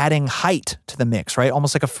 you're adding height to the mix, right?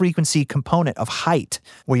 Almost like a frequency component of height,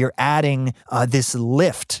 where you're adding this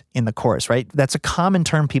lift in the chorus, right? That's a common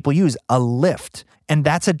term people use, a lift. And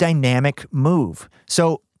that's a dynamic move.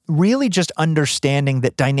 So really just understanding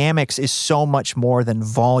that dynamics is so much more than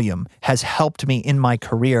volume has helped me in my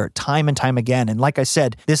career time and time again. And like I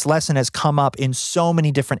said, this lesson has come up in so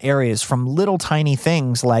many different areas, from little tiny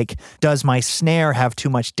things like, does my snare have too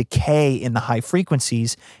much decay in the high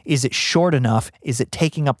frequencies? Is it short enough? Is it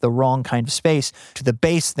taking up the wrong kind of space? To the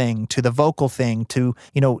bass thing, to the vocal thing, to,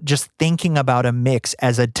 just thinking about a mix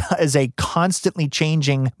as a constantly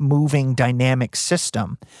changing, moving, dynamic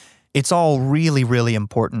system. It's all really, really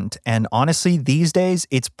important. And honestly, these days,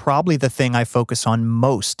 it's probably the thing I focus on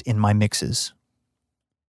most in my mixes.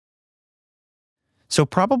 So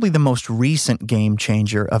probably the most recent game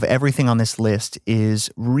changer of everything on this list is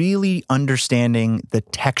really understanding the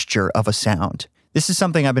texture of a sound. This is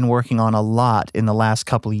something I've been working on a lot in the last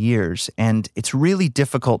couple of years, and it's really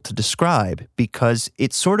difficult to describe because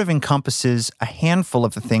it sort of encompasses a handful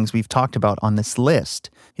of the things we've talked about on this list.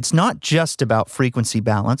 It's not just about frequency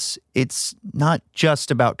balance. It's not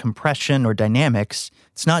just about compression or dynamics.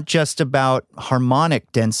 It's not just about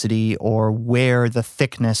harmonic density or where the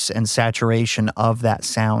thickness and saturation of that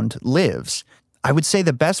sound lives. I would say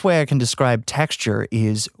the best way I can describe texture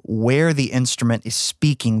is where the instrument is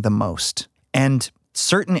speaking the most. And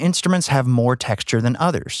certain instruments have more texture than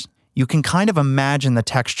others. You can kind of imagine the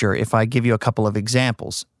texture if I give you a couple of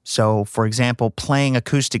examples. So, for example, playing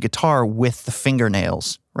acoustic guitar with the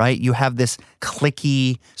fingernails, right? You have this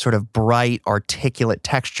clicky, sort of bright, articulate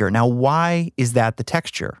texture. Now, why is that the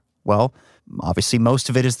texture? Well, obviously, most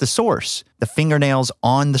of it is the source. The fingernails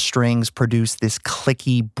on the strings produce this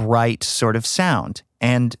clicky, bright sort of sound.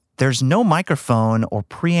 And there's no microphone or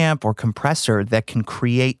preamp or compressor that can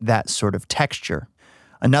create that sort of texture.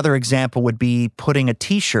 Another example would be putting a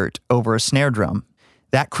t-shirt over a snare drum.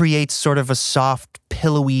 That creates sort of a soft,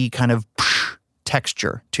 pillowy kind of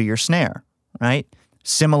texture to your snare, right?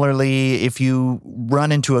 Similarly, if you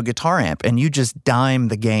run into a guitar amp and you just dime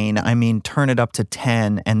the gain, turn it up to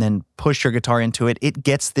 10 and then push your guitar into it, it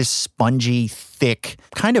gets this spongy, thick,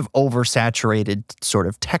 kind of oversaturated sort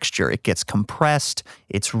of texture. It gets compressed.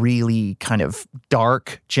 It's really kind of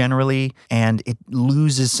dark generally, and it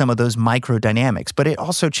loses some of those microdynamics, but it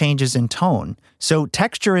also changes in tone. So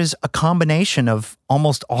texture is a combination of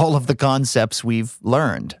almost all of the concepts we've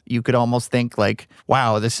learned. You could almost think like,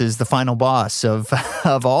 wow, this is the final boss of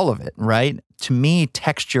all of it, right? To me,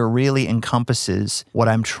 texture really encompasses what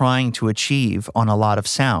I'm trying to achieve on a lot of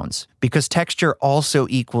sounds, because texture also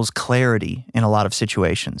equals clarity in a lot of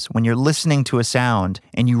situations. When you're listening to a sound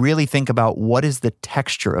and you really think about what is the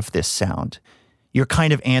texture of this sound, you're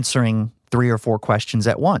kind of answering 3 or 4 questions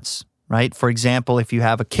at once, right? For example, if you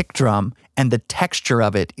have a kick drum and the texture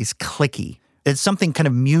of it is clicky, it's something kind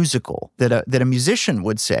of musical that a musician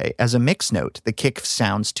would say as a mix note. The kick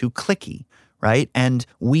sounds too clicky, right? And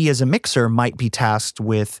we as a mixer might be tasked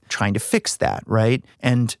with trying to fix that, right?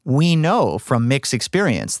 And we know from mix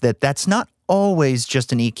experience that that's not always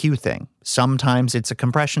just an EQ thing. Sometimes it's a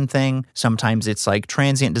compression thing. Sometimes it's like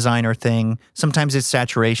transient designer thing. Sometimes it's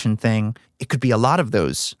saturation thing. It could be a lot of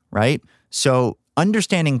those, right? So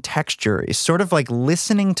understanding texture is sort of like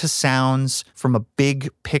listening to sounds from a big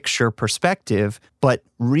picture perspective, but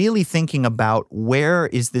really thinking about where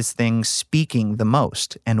is this thing speaking the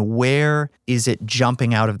most and where is it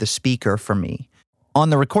jumping out of the speaker for me. On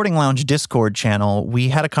the Recording Lounge Discord channel, we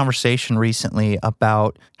had a conversation recently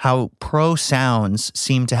about how pro sounds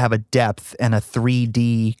seem to have a depth and a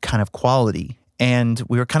 3D kind of quality. And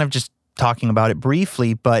we were kind of just talking about it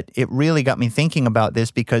briefly, but it really got me thinking about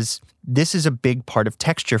this because this is a big part of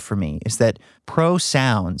texture for me, is that pro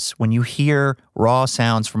sounds, when you hear raw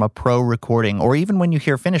sounds from a pro recording, or even when you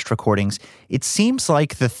hear finished recordings, it seems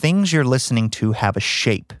like the things you're listening to have a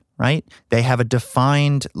shape, right? They have a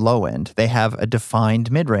defined low end, they have a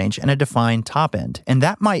defined mid-range, and a defined top end. And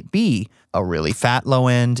that might be a really fat low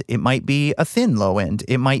end, it might be a thin low end,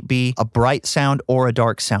 it might be a bright sound or a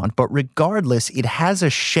dark sound. But regardless, it has a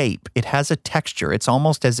shape, it has a texture. It's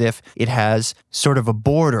almost as if it has sort of a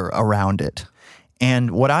border around it.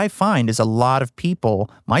 And what I find is a lot of people,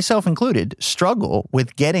 myself included, struggle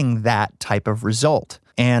with getting that type of result.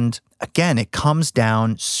 And again, it comes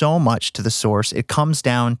down so much to the source. It comes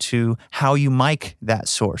down to how you mic that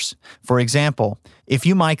source. For example, if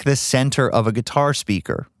you mic the center of a guitar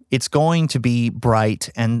speaker, it's going to be bright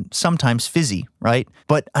and sometimes fizzy, right?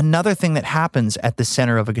 But another thing that happens at the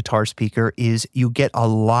center of a guitar speaker is you get a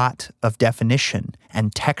lot of definition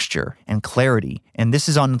and texture and clarity. And this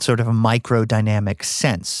is on sort of a microdynamic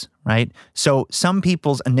sense, right? So some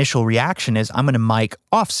people's initial reaction is, I'm going to mic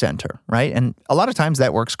off center, right? And a lot of times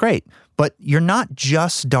that works great. But you're not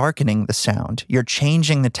just darkening the sound. You're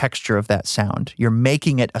changing the texture of that sound. You're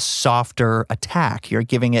making it a softer attack. You're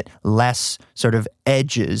giving it less sort of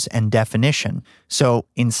edges and definition. So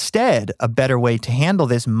instead, a better way to handle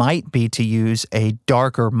this might be to use a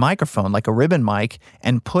darker microphone, like a ribbon mic,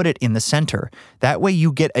 and put it in the center. That way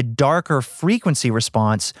you get a darker frequency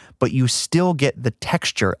response, but you still get the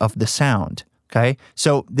texture of the sound, okay?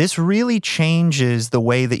 So this really changes the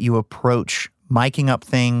way that you approach miking up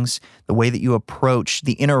things, the way that you approach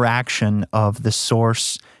the interaction of the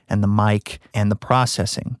source and the mic and the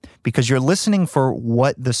processing, because you're listening for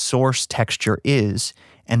what the source texture is,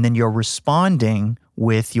 and then you're responding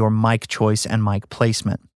with your mic choice and mic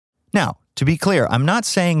placement. Now, to be clear, I'm not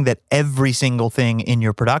saying that every single thing in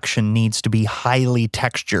your production needs to be highly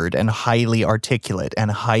textured and highly articulate and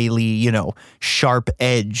highly,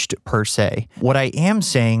 sharp-edged per se. What I am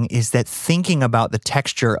saying is that thinking about the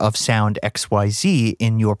texture of sound XYZ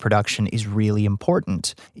in your production is really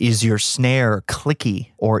important. Is your snare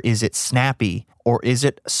clicky, or is it snappy? Or is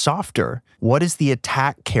it softer? What is the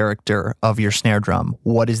attack character of your snare drum?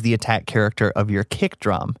 What is the attack character of your kick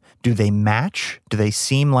drum? Do they match? Do they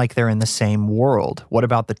seem like they're in the same world? What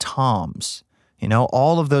about the toms?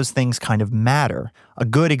 All of those things kind of matter. A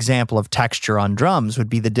good example of texture on drums would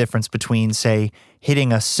be the difference between, say,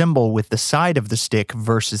 hitting a cymbal with the side of the stick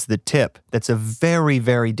versus the tip. That's a very,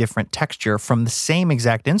 very different texture from the same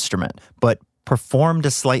exact instrument, but performed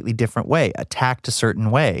a slightly different way, attacked a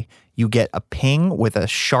certain way. You get a ping with a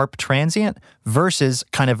sharp transient versus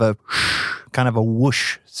kind of a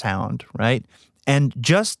whoosh sound, right? And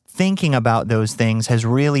just thinking about those things has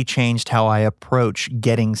really changed how I approach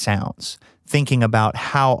getting sounds. Thinking about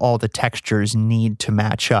how all the textures need to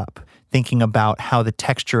match up. Thinking about how the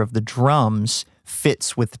texture of the drums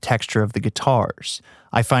fits with the texture of the guitars.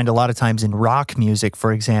 I find a lot of times in rock music,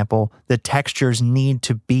 for example, the textures need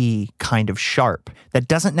to be kind of sharp. That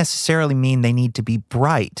doesn't necessarily mean they need to be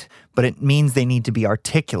bright, but it means they need to be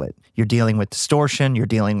articulate. You're dealing with distortion, you're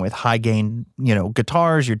dealing with high gain,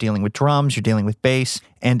 guitars, you're dealing with drums, you're dealing with bass.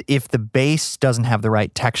 And if the bass doesn't have the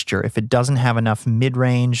right texture, if it doesn't have enough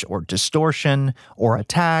mid-range or distortion or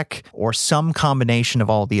attack or some combination of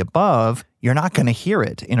all the above, you're not going to hear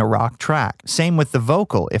it in a rock track. Same with the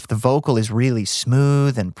vocal. If the vocal is really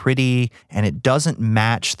smooth and pretty and it doesn't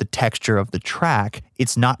match the texture of the track,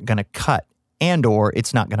 it's not going to cut or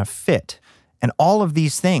it's not going to fit. And all of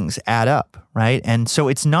these things add up, right? And so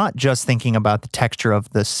it's not just thinking about the texture of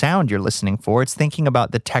the sound you're listening for. It's thinking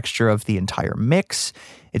about the texture of the entire mix.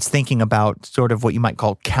 It's thinking about sort of what you might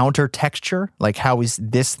call counter texture, like how is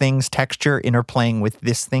this thing's texture interplaying with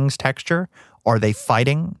this thing's texture? Are they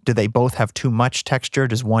fighting? Do they both have too much texture?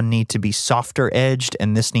 Does one need to be softer edged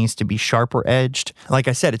and this needs to be sharper edged? Like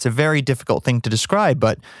I said, it's a very difficult thing to describe,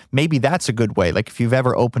 but maybe that's a good way. Like if you've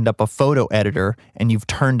ever opened up a photo editor and you've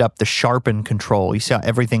turned up the sharpen control, you see how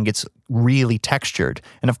everything gets really textured.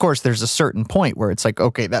 And of course, there's a certain point where it's like,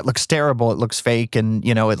 okay, that looks terrible. It looks fake and,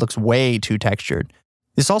 it looks way too textured.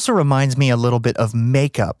 This also reminds me a little bit of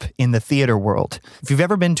makeup in the theater world. If you've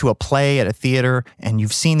ever been to a play at a theater and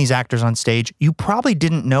you've seen these actors on stage, you probably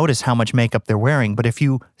didn't notice how much makeup they're wearing. But if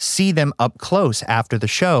you see them up close after the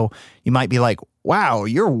show, you might be like, wow,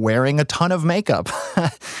 you're wearing a ton of makeup.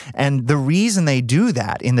 And the reason they do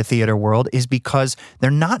that in the theater world is because they're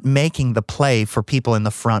not making the play for people in the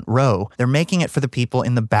front row. They're making it for the people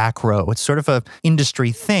in the back row. It's sort of an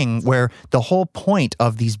industry thing where the whole point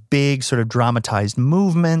of these big sort of dramatized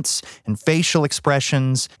movements and facial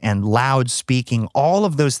expressions and loud speaking, all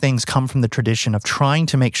of those things come from the tradition of trying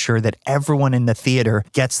to make sure that everyone in the theater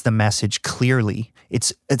gets the message clearly.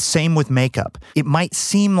 It's same with makeup. It might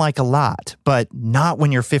seem like a lot, but not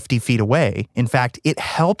when you're 50 feet away. In fact, it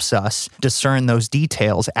helps us discern those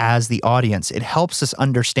details as the audience. It helps us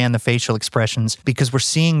understand the facial expressions because we're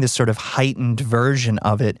seeing this sort of heightened version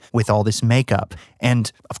of it with all this makeup. And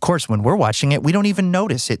of course, when we're watching it, we don't even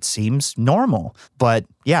notice. It seems normal. But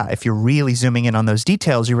yeah, if you're really zooming in on those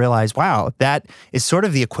details, you realize, wow, that is sort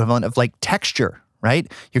of the equivalent of like texture, right?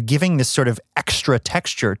 You're giving this sort of extra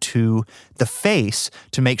texture to the face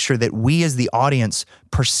to make sure that we as the audience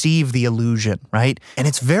perceive the illusion, right? And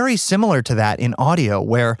it's very similar to that in audio,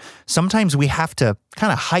 where sometimes we have to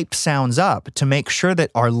kind of hype sounds up to make sure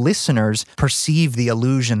that our listeners perceive the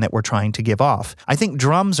illusion that we're trying to give off. I think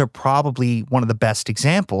drums are probably one of the best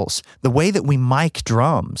examples. The way that we mic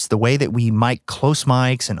drums, the way that we mic close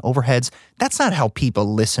mics and overheads, that's not how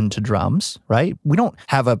people listen to drums, right? We don't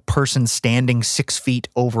have a person standing 6 feet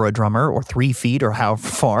over a drummer or 3 feet or however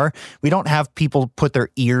far. We don't have people put their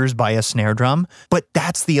ears by a snare drum, but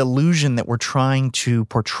that's the illusion that we're trying to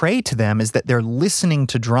portray to them, is that they're listening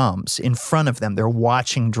to drums in front of them. They're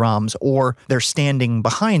watching drums or they're standing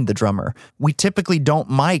behind the drummer. We typically don't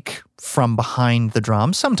mic from behind the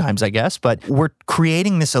drums, sometimes I guess, but we're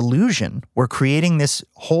creating this illusion. We're creating this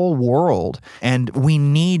whole world, and we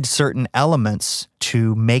need certain elements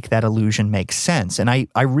to make that illusion make sense. And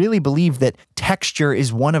I really believe that texture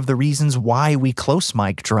is one of the reasons why we close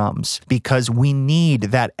mic drums, because we need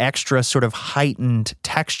that extra sort of heightened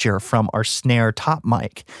texture from our snare top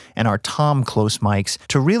mic and our tom close mics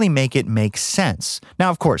to really make it make sense. Now,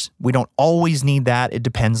 of course, we don't always need that. It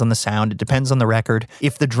depends on the sound. It depends on the record.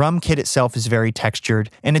 If the drum kit itself is very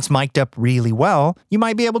textured and it's mic'd up really well, you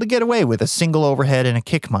might be able to get away with a single overhead and a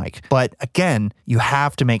kick mic. But again, you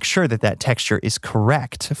have to make sure that that texture is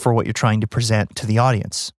correct for what you're trying to present to the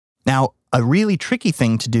audience. Now, a really tricky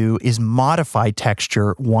thing to do is modify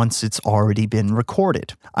texture once it's already been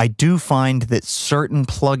recorded. I do find that certain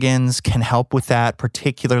plugins can help with that,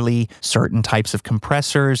 particularly certain types of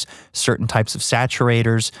compressors, certain types of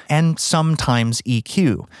saturators, and sometimes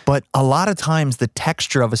EQ. But a lot of times the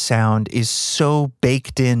texture of a sound is so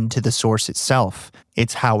baked into the source itself.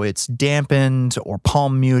 It's how it's dampened or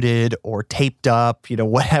palm muted or taped up,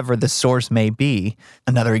 whatever the source may be.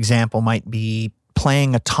 Another example might be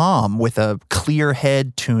playing a tom with a clear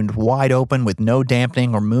head tuned wide open with no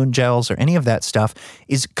dampening or moon gels or any of that stuff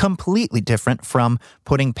is completely different from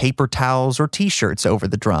putting paper towels or t-shirts over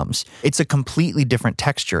the drums. It's a completely different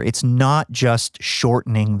texture. It's not just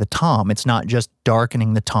shortening the tom. It's not just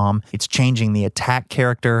darkening the tom. It's changing the attack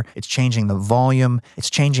character. It's changing the volume.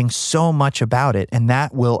 It's changing so much about it, and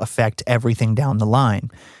that will affect everything down the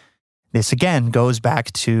line. This again goes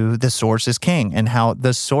back to the source is king and how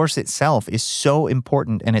the source itself is so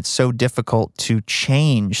important, and it's so difficult to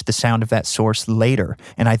change the sound of that source later.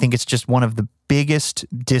 And I think it's just one of the biggest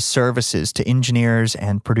disservices to engineers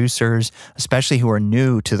and producers, especially who are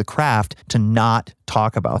new to the craft, to not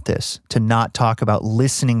talk about this, to not talk about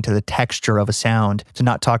listening to the texture of a sound, to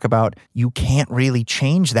not talk about you can't really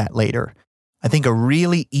change that later. I think a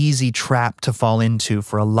really easy trap to fall into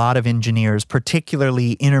for a lot of engineers,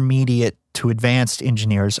 particularly intermediate to advanced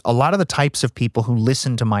engineers, a lot of the types of people who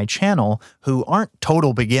listen to my channel who aren't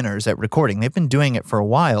total beginners at recording. They've been doing it for a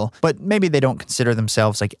while, but maybe they don't consider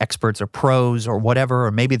themselves like experts or pros or whatever,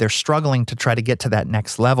 or maybe they're struggling to try to get to that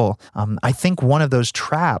next level. I think one of those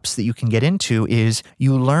traps that you can get into is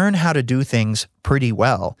you learn how to do things pretty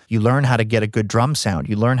well. You learn how to get a good drum sound.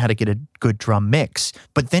 You learn how to get a good drum mix.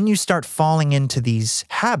 But then you start falling into these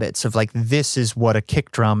habits of like, this is what a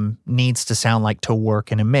kick drum needs to sound like to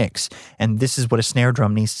work in a mix. And this is what a snare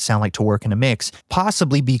drum needs to sound like to work in a mix.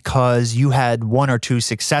 Possibly because you had one or two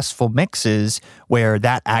successful mixes where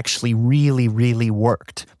that actually really, really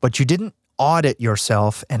worked. But you didn't audit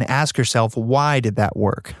yourself and ask yourself, why did that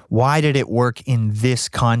work? Why did it work in this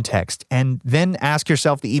context? And then ask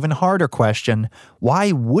yourself the even harder question,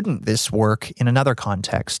 why wouldn't this work in another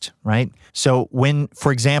context, right? So when,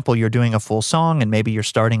 for example, you're doing a full song and maybe you're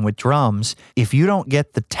starting with drums, if you don't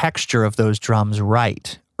get the texture of those drums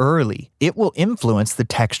right early, it will influence the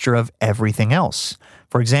texture of everything else.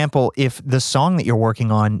 For example, if the song that you're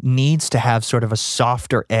working on needs to have sort of a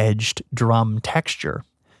softer edged drum texture,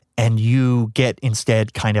 and you get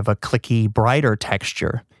instead kind of a clicky, brighter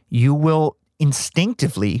texture, you will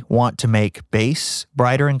instinctively want to make bass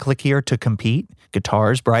brighter and clickier to compete,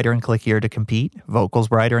 guitars brighter and clickier to compete, vocals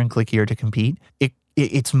brighter and clickier to compete.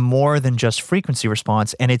 It's more than just frequency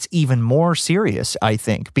response, and it's even more serious, I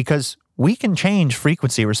think, because we can change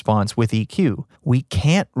frequency response with EQ. We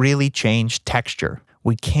can't really change texture.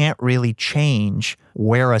 We can't really change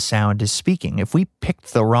where a sound is speaking. If we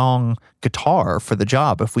picked the wrong guitar for the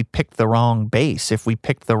job, if we picked the wrong bass, if we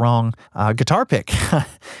picked the wrong guitar pick,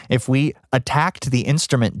 if we attacked the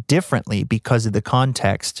instrument differently because of the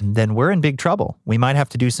context, then we're in big trouble. We might have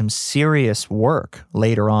to do some serious work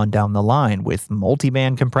later on down the line with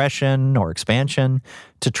multiband compression or expansion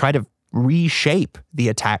to try to reshape the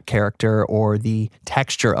attack character or the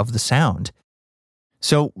texture of the sound.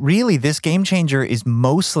 So really, this game changer is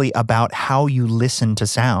mostly about how you listen to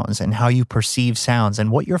sounds and how you perceive sounds and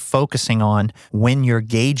what you're focusing on when you're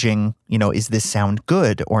gauging, is this sound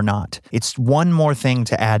good or not? It's one more thing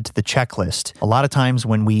to add to the checklist. A lot of times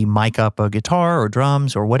when we mic up a guitar or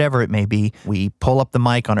drums or whatever it may be, we pull up the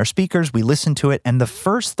mic on our speakers, we listen to it, and the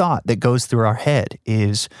first thought that goes through our head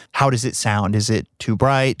is, how does it sound? Is it too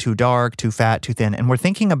bright, too dark, too fat, too thin? And we're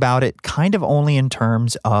thinking about it kind of only in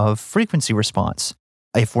terms of frequency response.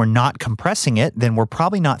 If we're not compressing it, then we're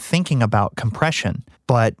probably not thinking about compression.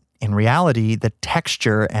 But in reality, the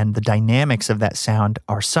texture and the dynamics of that sound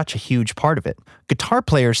are such a huge part of it. Guitar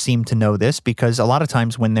players seem to know this because a lot of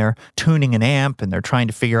times when they're tuning an amp and they're trying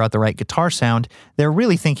to figure out the right guitar sound, they're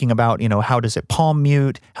really thinking about, how does it palm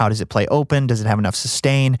mute? How does it play open? Does it have enough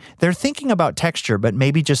sustain? They're thinking about texture, but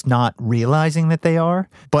maybe just not realizing that they are.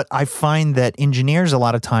 But I find that engineers a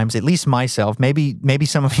lot of times, at least myself, maybe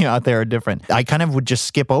some of you out there are different. I kind of would just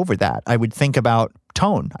skip over that. I would think about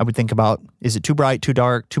tone. I would think about, is it too bright, too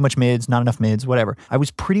dark, too much mids, not enough mids, whatever. I was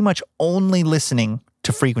pretty much only listening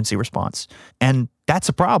to frequency response. And that's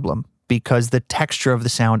a problem because the texture of the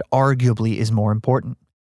sound arguably is more important.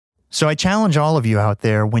 So I challenge all of you out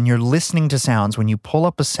there, when you're listening to sounds, when you pull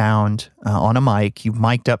up a sound on a mic, you've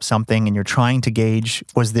mic'd up something and you're trying to gauge,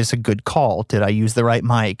 was this a good call? Did I use the right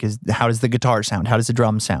mic? How does the guitar sound? How does the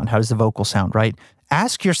drum sound? How does the vocal sound, right?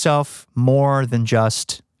 Ask yourself more than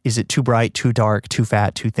just, is it too bright, too dark, too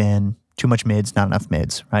fat, too thin, too much mids, not enough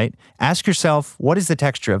mids, right? Ask yourself, what is the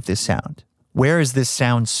texture of this sound? Where is this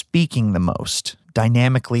sound speaking the most,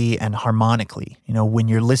 dynamically and harmonically? When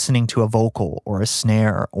you're listening to a vocal or a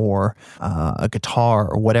snare or a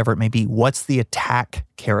guitar or whatever it may be, what's the attack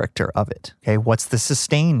character of it? Okay, what's the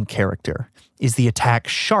sustain character? Is the attack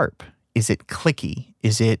sharp? Is it clicky?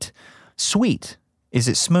 Is it sweet? Is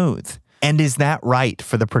it smooth? And is that right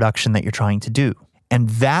for the production that you're trying to do? And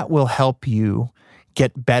that will help you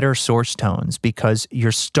get better source tones because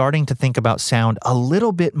you're starting to think about sound a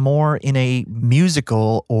little bit more in a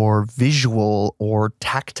musical or visual or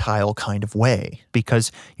tactile kind of way,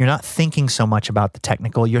 because you're not thinking so much about the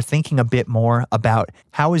technical. You're thinking a bit more about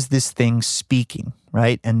how is this thing speaking,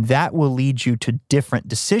 right? And that will lead you to different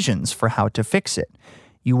decisions for how to fix it.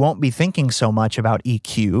 You won't be thinking so much about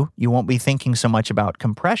EQ. You won't be thinking so much about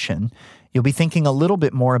compression. You'll be thinking a little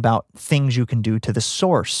bit more about things you can do to the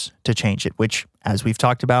source to change it, which, as we've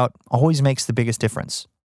talked about, always makes the biggest difference.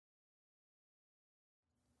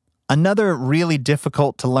 Another really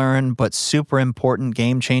difficult to learn but super important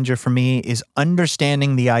game changer for me is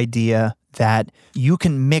understanding the idea that you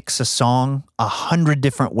can mix a song 100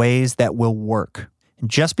 different ways that will work.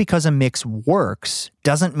 Just because a mix works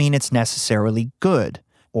doesn't mean it's necessarily good,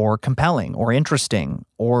 or compelling, or interesting,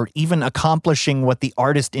 or even accomplishing what the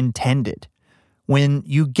artist intended. When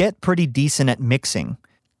you get pretty decent at mixing,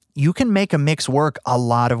 you can make a mix work a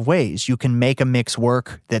lot of ways. You can make a mix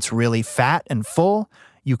work that's really fat and full.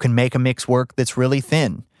 You can make a mix work that's really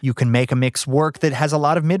thin. You can make a mix work that has a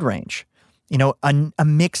lot of mid-range. You know, a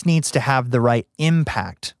mix needs to have the right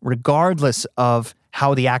impact, regardless of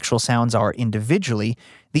how the actual sounds are individually.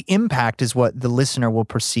 The impact is what the listener will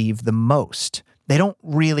perceive the most. They don't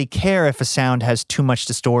really care if a sound has too much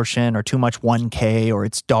distortion or too much 1K or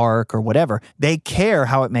it's dark or whatever. They care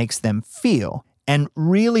how it makes them feel. And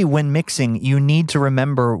really, when mixing, you need to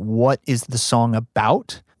remember, what is the song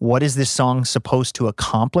about? What is this song supposed to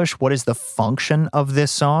accomplish? What is the function of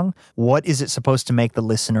this song? What is it supposed to make the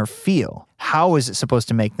listener feel? How is it supposed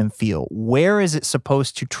to make them feel? Where is it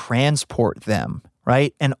supposed to transport them?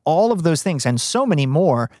 Right? And all of those things and so many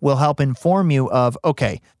more will help inform you of,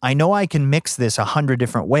 okay, I know I can mix this 100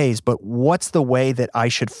 different ways, but what's the way that I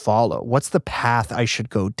should follow? What's the path I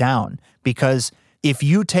should go down? Because if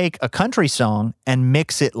you take a country song and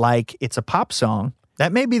mix it like it's a pop song,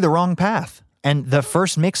 that may be the wrong path. And the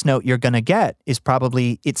first mix note you're going to get is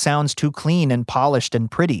probably, it sounds too clean and polished and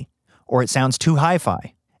pretty, or it sounds too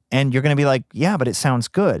hi-fi. And you're going to be like, yeah, but it sounds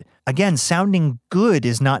good. Again, sounding good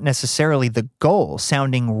is not necessarily the goal.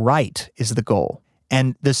 Sounding right is the goal.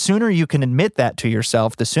 And the sooner you can admit that to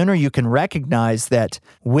yourself, the sooner you can recognize that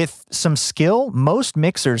with some skill, most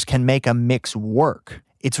mixers can make a mix work.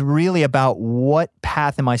 It's really about, what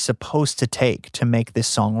path am I supposed to take to make this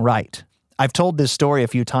song right? I've told this story a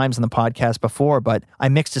few times in the podcast before, but I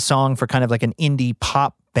mixed a song for kind of like an indie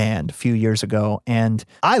pop band a few years ago, and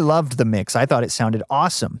I loved the mix. I thought it sounded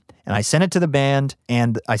awesome. And I sent it to the band,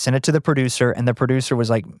 and I sent it to the producer, and the producer was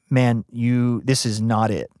like, man, this is not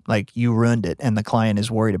it. Like, you ruined it, and the client is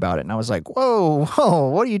worried about it. And I was like, whoa,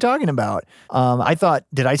 what are you talking about? I thought,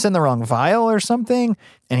 did I send the wrong file or something?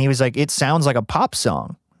 And he was like, it sounds like a pop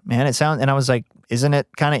song, man. And I was like, isn't it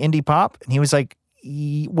kind of indie pop? And he was like,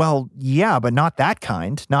 well, yeah, but not that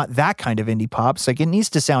kind of indie pop. It's like, it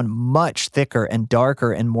needs to sound much thicker and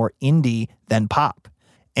darker and more indie than pop.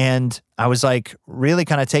 And I was like, really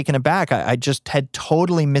kind of taken aback. I just had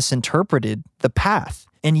totally misinterpreted the path.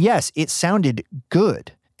 And yes, it sounded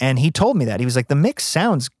good. And he told me that. He was like, the mix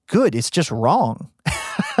sounds good. It's just wrong.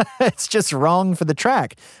 It's just wrong for the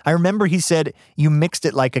track. I remember he said, you mixed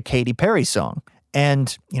it like a Katy Perry song.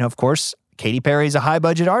 And, of course, Katy Perry's a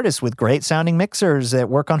high-budget artist with great-sounding mixers that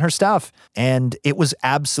work on her stuff, and it was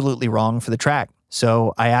absolutely wrong for the track.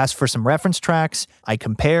 So I asked for some reference tracks, I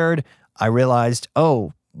compared, I realized,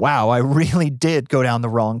 oh, wow, I really did go down the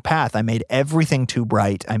wrong path. I made everything too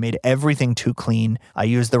bright, I made everything too clean, I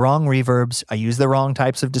used the wrong reverbs, I used the wrong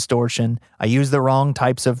types of distortion, I used the wrong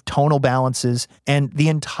types of tonal balances, and the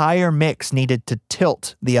entire mix needed to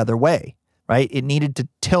tilt the other way. Right? It needed to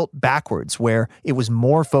tilt backwards, where it was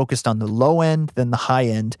more focused on the low end than the high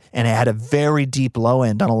end, and it had a very deep low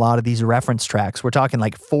end on a lot of these reference tracks. We're talking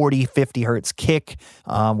like 40, 50 hertz kick.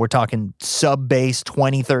 We're talking sub bass,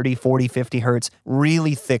 20, 30, 40, 50 hertz,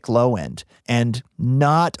 really thick low end, and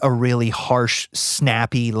not a really harsh,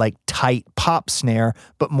 snappy, like tight pop snare,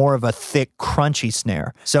 but more of a thick, crunchy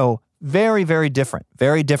snare. So very, very different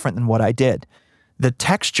than what I did. The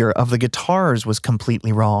texture of the guitars was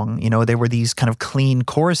completely wrong. They were these kind of clean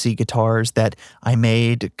chorusy guitars that I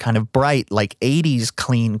made kind of bright, like 80s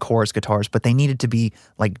clean chorus guitars, but they needed to be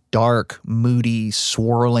like dark, moody,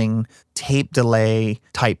 swirling, tape delay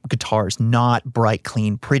type guitars, not bright,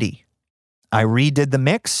 clean, pretty. I redid the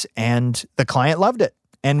mix and the client loved it.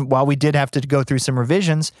 And while we did have to go through some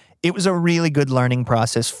revisions, it was a really good learning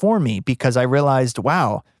process for me, because I realized,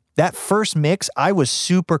 wow, that first mix, I was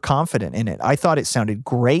super confident in it. I thought it sounded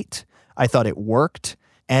great. I thought it worked.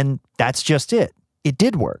 And that's just it. It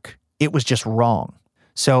did work. It was just wrong.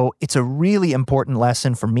 So it's a really important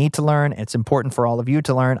lesson for me to learn. It's important for all of you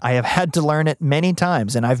to learn. I have had to learn it many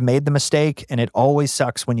times, and I've made the mistake, and it always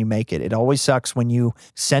sucks when you make it. It always sucks when you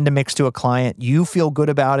send a mix to a client, you feel good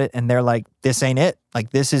about it, and they're like, this ain't it.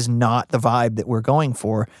 Like, this is not the vibe that we're going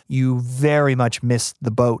for. You very much missed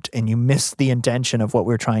the boat, and you missed the intention of what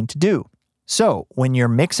we're trying to do. So when you're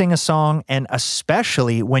mixing a song, and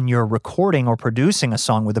especially when you're recording or producing a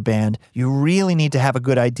song with a band, you really need to have a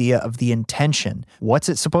good idea of the intention. What's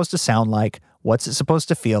it supposed to sound like? What's it supposed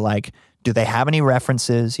to feel like? Do they have any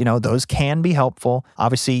references? Those can be helpful.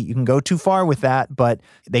 Obviously, you can go too far with that, but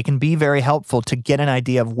they can be very helpful to get an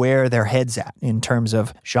idea of where their head's at in terms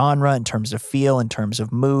of genre, in terms of feel, in terms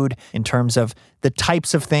of mood, in terms of the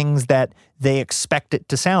types of things that they expect it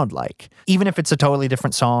to sound like. Even if it's a totally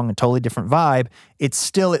different song, a totally different vibe, it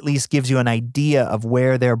still at least gives you an idea of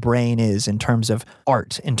where their brain is in terms of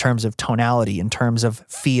art, in terms of tonality, in terms of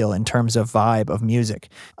feel, in terms of vibe of music.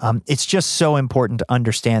 It's just so important to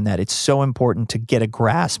understand that. It's so important to get a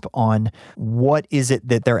grasp on what is it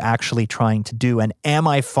that they're actually trying to do, and am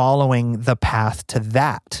I following the path to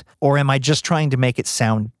that? Or am I just trying to make it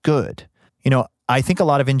sound good? I think a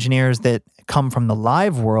lot of engineers that come from the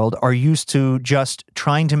live world are used to just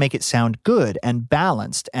trying to make it sound good and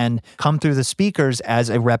balanced and come through the speakers as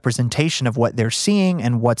a representation of what they're seeing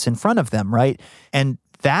and what's in front of them, right? And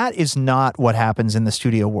that is not what happens in the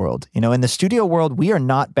studio world. In the studio world, we are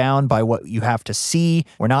not bound by what you have to see.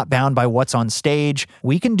 We're not bound by what's on stage.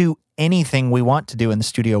 We can do anything we want to do in the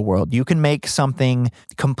studio world. You can make something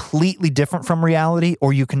completely different from reality,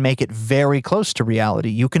 or you can make it very close to reality.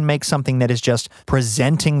 You can make something that is just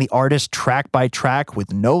presenting the artist track by track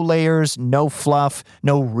with no layers, no fluff,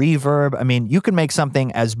 no reverb. I mean, you can make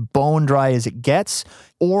something as bone dry as it gets,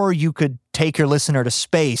 or you could take your listener to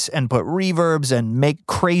space and put reverbs and make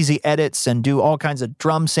crazy edits and do all kinds of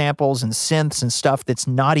drum samples and synths and stuff that's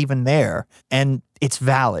not even there. And it's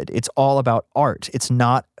valid. It's all about art. It's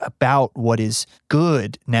not about what is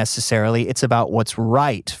good necessarily. It's about what's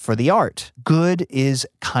right for the art. Good is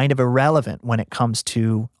kind of irrelevant when it comes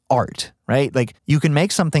to art, right? Like, you can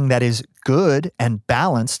make something that is good and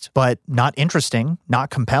balanced, but not interesting,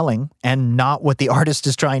 not compelling, and not what the artist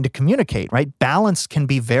is trying to communicate, right? Balance can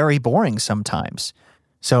be very boring sometimes.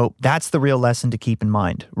 So that's the real lesson to keep in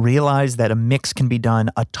mind. Realize that a mix can be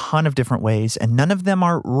done a ton of different ways, and none of them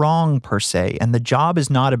are wrong per se. And the job is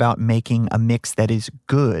not about making a mix that is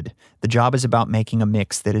good. The job is about making a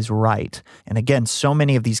mix that is right. And again, so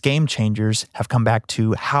many of these game changers have come back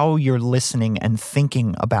to how you're listening and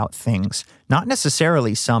thinking about things. Not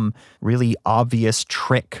necessarily some really obvious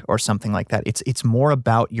trick or something like that. It's more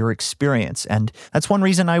about your experience. And that's one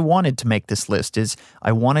reason I wanted to make this list, is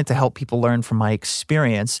I wanted to help people learn from my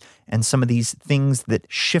experience and some of these things that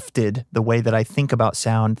shifted the way that I think about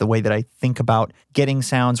sound, the way that I think about getting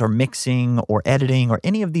sounds or mixing or editing or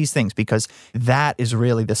any of these things, because that is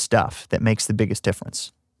really the stuff that makes the biggest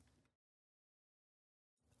difference.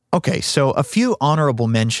 Okay, so a few honorable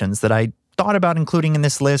mentions that I thought about including in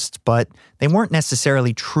this list, but they weren't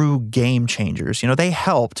necessarily true game changers. They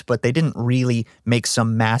helped, but they didn't really make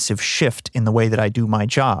some massive shift in the way that I do my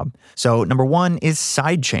job. So number one is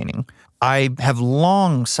sidechaining. I have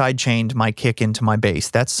long sidechained my kick into my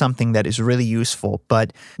bass. That's something that is really useful.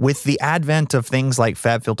 But with the advent of things like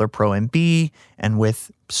FabFilter Pro MB, and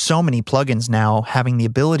with so many plugins now having the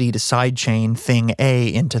ability to sidechain thing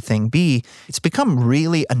A into thing B, it's become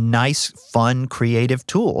really a nice, fun, creative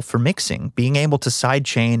tool for mixing. Being able to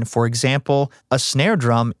sidechain, for example, a snare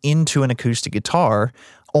drum into an acoustic guitar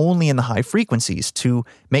only in the high frequencies to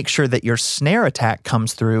make sure that your snare attack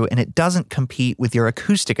comes through and it doesn't compete with your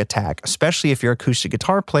acoustic attack, especially if your acoustic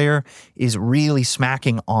guitar player is really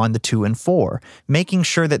smacking on the 2 and 4, making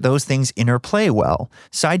sure that those things interplay well.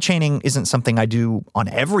 Sidechaining isn't something I do on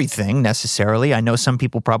everything necessarily. I know some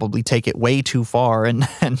people probably take it way too far and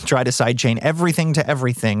try to sidechain everything to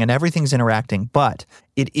everything and everything's interacting, but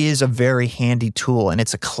it is a very handy tool and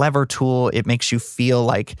it's a clever tool. It makes you feel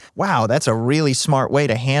like, wow, that's a really smart way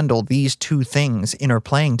to handle these two things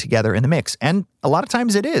interplaying together in the mix. And a lot of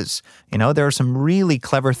times it is. There are some really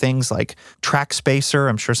clever things like Track Spacer.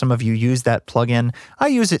 I'm sure some of you use that plugin. I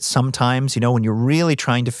use it sometimes, when you're really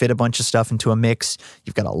trying to fit a bunch of stuff into a mix.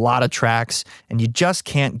 You've got a lot of tracks and you just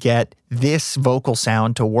can't get this vocal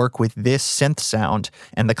sound to work with this synth sound,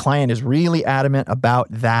 and the client is really adamant about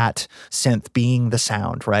that synth being the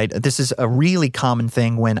sound, right? This is a really common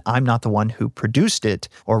thing when I'm not the one who produced it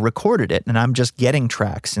or recorded it, and I'm just getting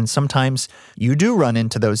tracks. And sometimes you do run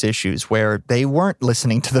into those issues where they weren't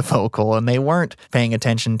listening to the vocal and they weren't paying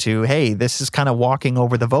attention to, hey, this is kind of walking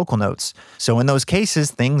over the vocal notes. So in those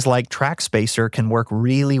cases, things like track spacer can work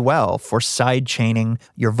really well for side chaining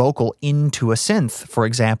your vocal into a synth, for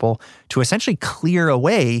example, to essentially clear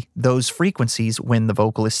away those frequencies when the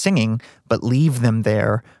vocal is singing, but leave them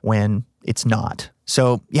there when it's not.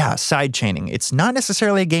 So yeah, side chaining. It's not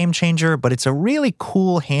necessarily a game changer, but it's a really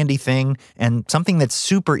cool, handy thing and something that's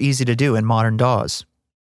super easy to do in modern DAWs.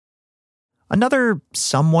 Another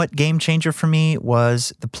somewhat game changer for me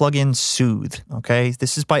was the plugin Soothe, okay?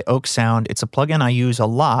 This is by Oak Sound. It's a plugin I use a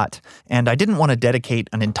lot, and I didn't want to dedicate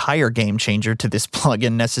an entire game changer to this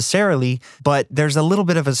plugin necessarily, but there's a little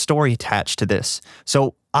bit of a story attached to this.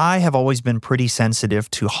 So I have always been pretty sensitive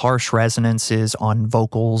to harsh resonances on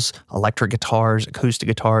vocals, electric guitars, acoustic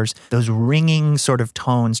guitars. Those ringing sort of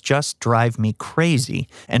tones just drive me crazy.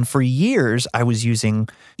 And for years, I was using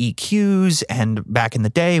EQs, and back in the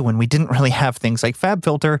day when we didn't really have things like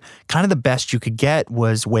FabFilter, kind of the best you could get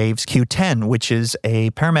was Waves Q10, which is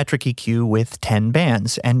a parametric EQ with 10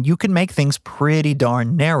 bands. And you can make things pretty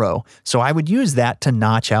darn narrow. So I would use that to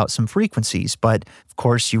notch out some frequencies. But of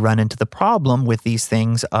course, you run into the problem with these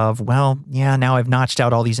things of, well, yeah, now I've notched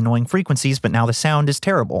out all these annoying frequencies, but now the sound is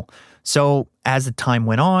terrible. So as the time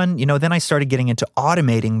went on, then I started getting into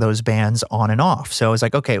automating those bands on and off. So I was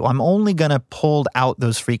like, okay, well, I'm only going to pull out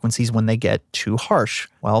those frequencies when they get too harsh.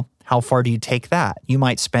 Well, how far do you take that? You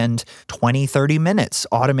might spend 20, 30 minutes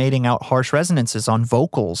automating out harsh resonances on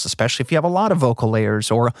vocals, especially if you have a lot of vocal layers,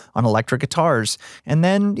 or on electric guitars. And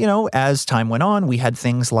then, as time went on, we had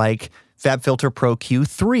things like FabFilter Pro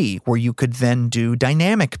Q3, where you could then do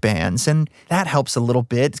dynamic bands, and that helps a little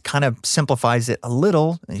bit, kind of simplifies it a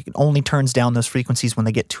little. It only turns down those frequencies when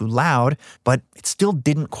they get too loud, but it still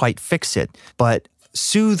didn't quite fix it. But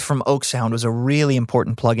Soothe from Oak Sound was a really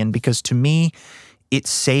important plugin because to me, it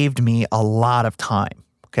saved me a lot of time.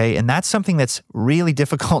 Okay, and that's something that's really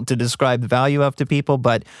difficult to describe the value of to people,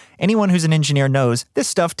 but anyone who's an engineer knows this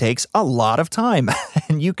stuff takes a lot of time,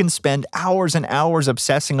 and you can spend hours and hours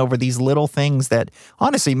obsessing over these little things that,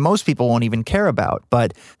 honestly, most people won't even care about.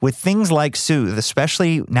 But with things like Soothe,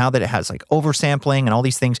 especially now that it has like oversampling and all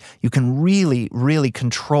these things, you can really, really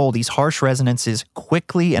control these harsh resonances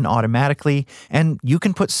quickly and automatically, and you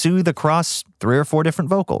can put Soothe across 3 or 4 different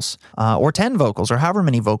vocals, or 10 vocals, or however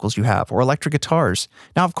many vocals you have, or electric guitars.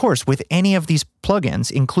 Now, of course, with any of these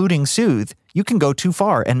plugins, including Soothe, you can go too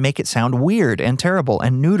far and make it sound weird and terrible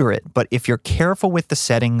and neuter it. But if you're careful with the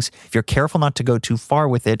settings, if you're careful not to go too far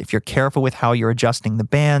with it, if you're careful with how you're adjusting the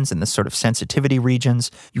bands and the sort of sensitivity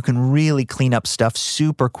regions, you can really clean up stuff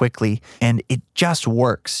super quickly. And it just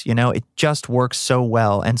works, it just works so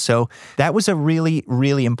well. And so that was a really,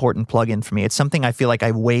 really important plugin for me. It's something I feel like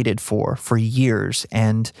I waited for years,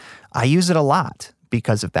 and I use it a lot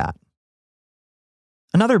because of that.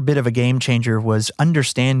 Another bit of a game changer was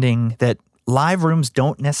understanding that live rooms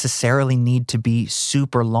don't necessarily need to be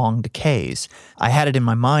super long decays. I had it in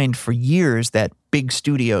my mind for years that big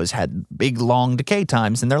studios had big, long decay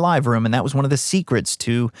times in their live room, and that was one of the secrets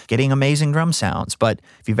to getting amazing drum sounds. But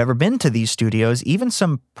if you've ever been to these studios, even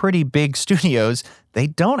some pretty big studios, they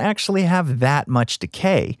don't actually have that much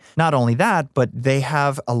decay. Not only that, but they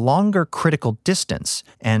have a longer critical distance.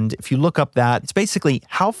 And if you look up that, it's basically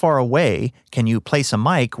how far away can you place a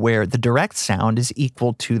mic where the direct sound is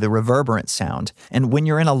equal to the reverberant sound. And when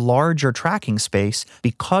you're in a larger tracking space,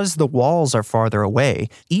 because the walls are farther away,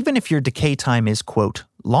 even if your decay time is, quote,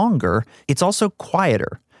 longer, it's also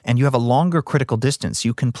quieter. And you have a longer critical distance.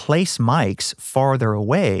 You can place mics farther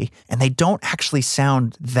away, and they don't actually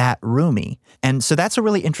sound that roomy. And so that's a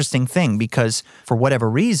really interesting thing because for whatever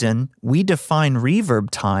reason, we define reverb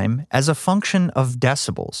time as a function of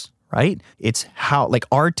decibels, right? It's how, like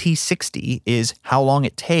RT60 is how long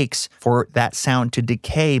it takes for that sound to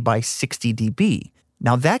decay by 60 dB.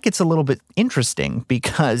 Now that gets a little bit interesting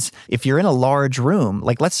because if you're in a large room,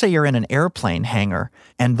 like let's say you're in an airplane hangar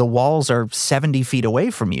and the walls are 70 feet away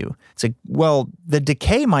from you, it's like, well, the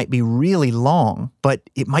decay might be really long, but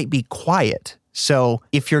it might be quiet. So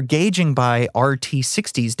if you're gauging by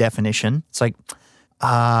RT60's definition, it's like,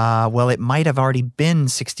 well, it might have already been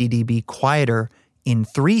 60 dB quieter in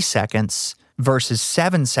 3 seconds versus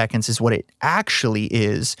 7 seconds is what it actually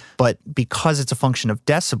is. But because it's a function of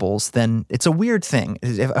decibels, then it's a weird thing.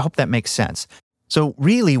 I hope that makes sense. So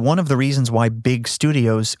really, one of the reasons why big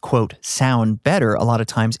studios, quote, sound better a lot of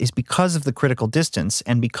times is because of the critical distance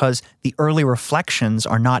and because the early reflections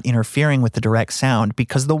are not interfering with the direct sound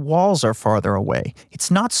because the walls are farther away.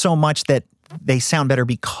 It's not so much that they sound better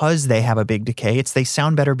because they have a big decay. It's they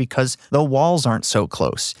sound better because the walls aren't so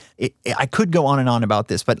close. I could go on and on about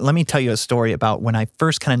this, but let me tell you a story about when I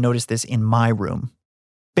first kind of noticed this in my room.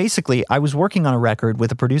 Basically, I was working on a record with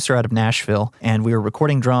a producer out of Nashville, and we were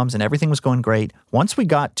recording drums, and everything was going great. Once we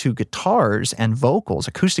got to guitars and vocals,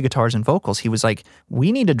 acoustic guitars and vocals, he was like,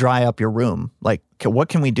 we need to dry up your room. Like, what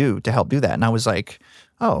can we do to help do that? And I was like,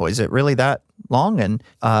 oh, is it really that long? And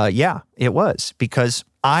yeah, it was, because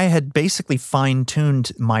I had basically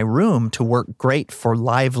fine-tuned my room to work great for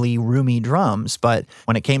lively, roomy drums, but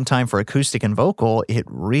when it came time for acoustic and vocal, it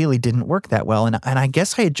really didn't work that well. And I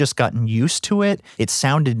guess I had just gotten used to it. It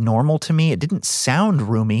sounded normal to me. It didn't sound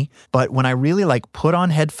roomy, but when I really put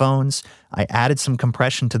on headphones, I added some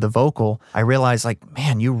compression to the vocal, I realized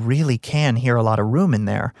man, you really can hear a lot of room in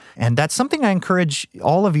there. And that's something I encourage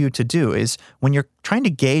all of you to do is when you're trying to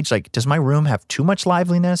gauge, does my room have too much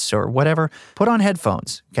liveliness or whatever, put on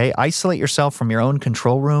headphones, okay? Isolate yourself from your own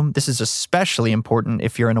control room. This is especially important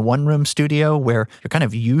if you're in a one-room studio where you're kind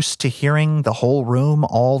of used to hearing the whole room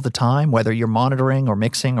all the time, whether you're monitoring or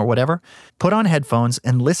mixing or whatever. Put on headphones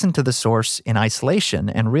and listen to the source in isolation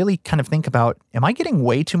and really kind of think about, am I getting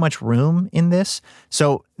way too much room in this?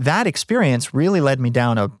 So that experience really led me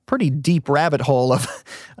down a pretty deep rabbit hole of,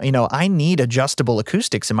 I need adjustable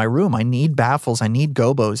acoustics in my room. I need baffles. I need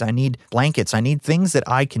gobos. I need blankets. I need things that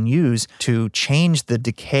I can use to change the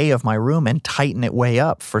decay of my room and tighten it way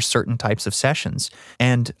up for certain types of sessions.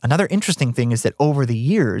 And another interesting thing is that over the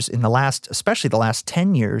years, especially the last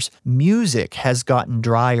 10 years, music has gotten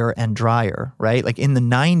drier and drier, right? In the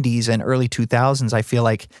 90s and early 2000s, I feel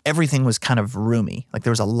like everything was kind of roomy.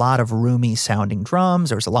 There was a lot of roomy sounding drums.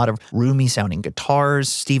 There was a lot of roomy sounding guitars,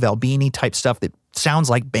 Steve Albini type stuff that sounds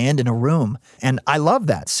like band in a room. And I love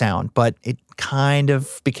that sound, but it kind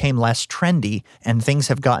of became less trendy, and things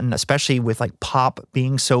have gotten, especially with pop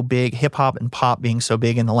being so big, hip hop and pop being so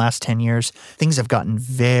big in the last 10 years, things have gotten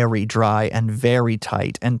very dry and very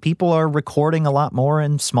tight, and people are recording a lot more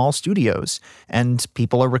in small studios, and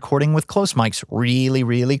people are recording with close mics really,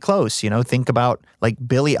 really close. Think about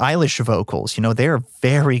Billie Eilish vocals, they're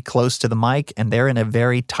very close to the mic and they're in a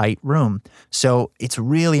very tight room. So it's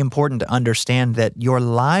really important to understand that your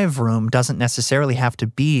live room doesn't necessarily have to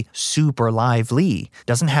be super lively,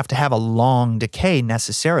 doesn't have to have a long decay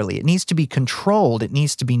necessarily. It needs to be controlled. It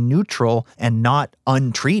needs to be neutral and not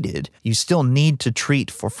untreated. You still need to treat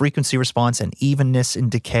for frequency response and evenness in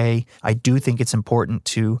decay. I do think it's important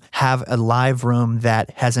to have a live room that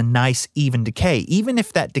has a nice even decay. Even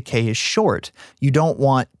if that decay is short, you don't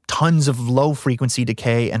want tons of low frequency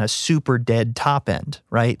decay and a super dead top end,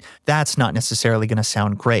 right? That's not necessarily going to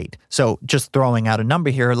sound great. So just throwing out a number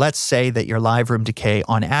here, let's say that your live room decay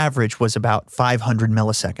on average was about 500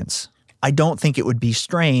 milliseconds. I don't think it would be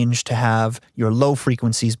strange to have your low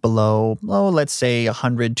frequencies below, let's say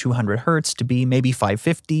 100, 200 hertz to be maybe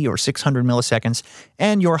 550 or 600 milliseconds,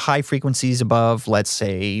 and your high frequencies above, let's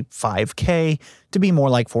say 5K, to be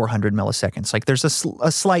more like 400 milliseconds. There's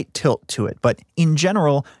a slight tilt to it, but in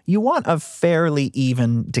general, you want a fairly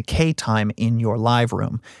even decay time in your live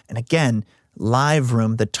room. And again, live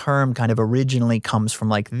room, the term kind of originally comes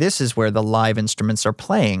from this is where the live instruments are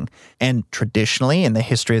playing. And traditionally in the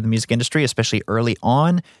history of the music industry, especially early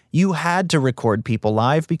on, you had to record people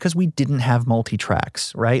live because we didn't have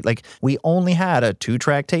multi-tracks, right? We only had a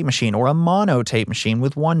 2-track tape machine or a mono tape machine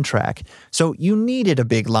with 1 track. So you needed a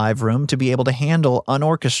big live room to be able to handle an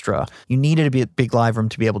orchestra. You needed a big live room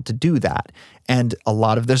to be able to do that. And a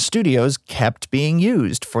lot of the studios kept being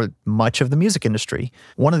used for much of the music industry.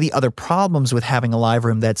 One of the other problems with having a live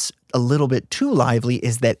room that's a little bit too lively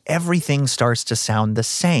is that everything starts to sound the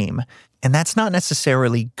same. And that's not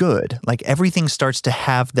necessarily good. Everything starts to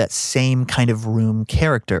have that same kind of room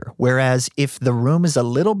character. Whereas if the room is a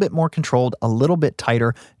little bit more controlled, a little bit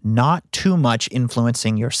tighter, not too much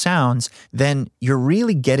influencing your sounds, then you're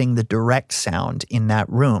really getting the direct sound in that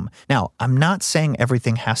room. Now, I'm not saying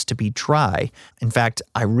everything has to be dry. In fact,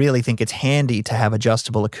 I really think it's handy to have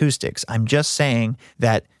adjustable acoustics. I'm just saying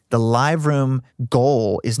that the live room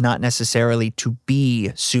goal is not necessarily to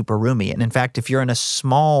be super roomy. And in fact, if you're in a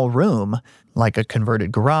small room, like a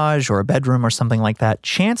converted garage or a bedroom or something like that,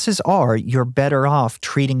 chances are you're better off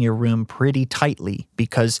treating your room pretty tightly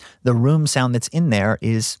because the room sound that's in there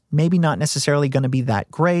is maybe not necessarily going to be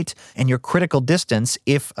that great. And your critical distance,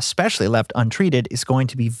 if especially left untreated, is going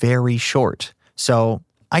to be very short. So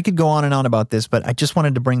I could go on and on about this, but I just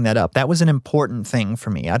wanted to bring that up. That was an important thing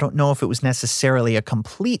for me. I don't know if it was necessarily a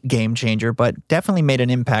complete game changer, but definitely made an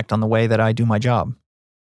impact on the way that I do my job.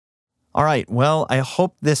 All right, well, I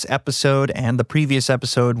hope this episode and the previous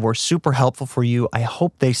episode were super helpful for you. I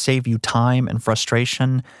hope they save you time and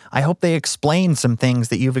frustration. I hope they explain some things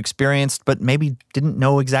that you've experienced but maybe didn't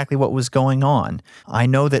know exactly what was going on. I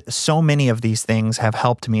know that so many of these things have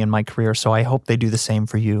helped me in my career, so I hope they do the same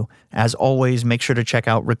for you. As always, make sure to check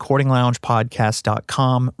out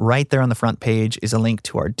recordingloungepodcast.com. Right there on the front page is a link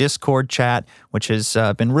to our Discord chat, which has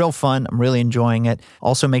been real fun. I'm really enjoying it.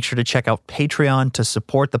 Also, make sure to check out Patreon to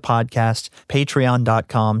support the podcast.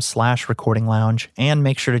 Patreon.com/recordinglounge, and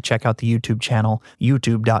make sure to check out the YouTube channel,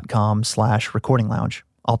 youtube.com/recordinglounge.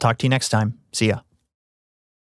 I'll talk to you next time. See ya.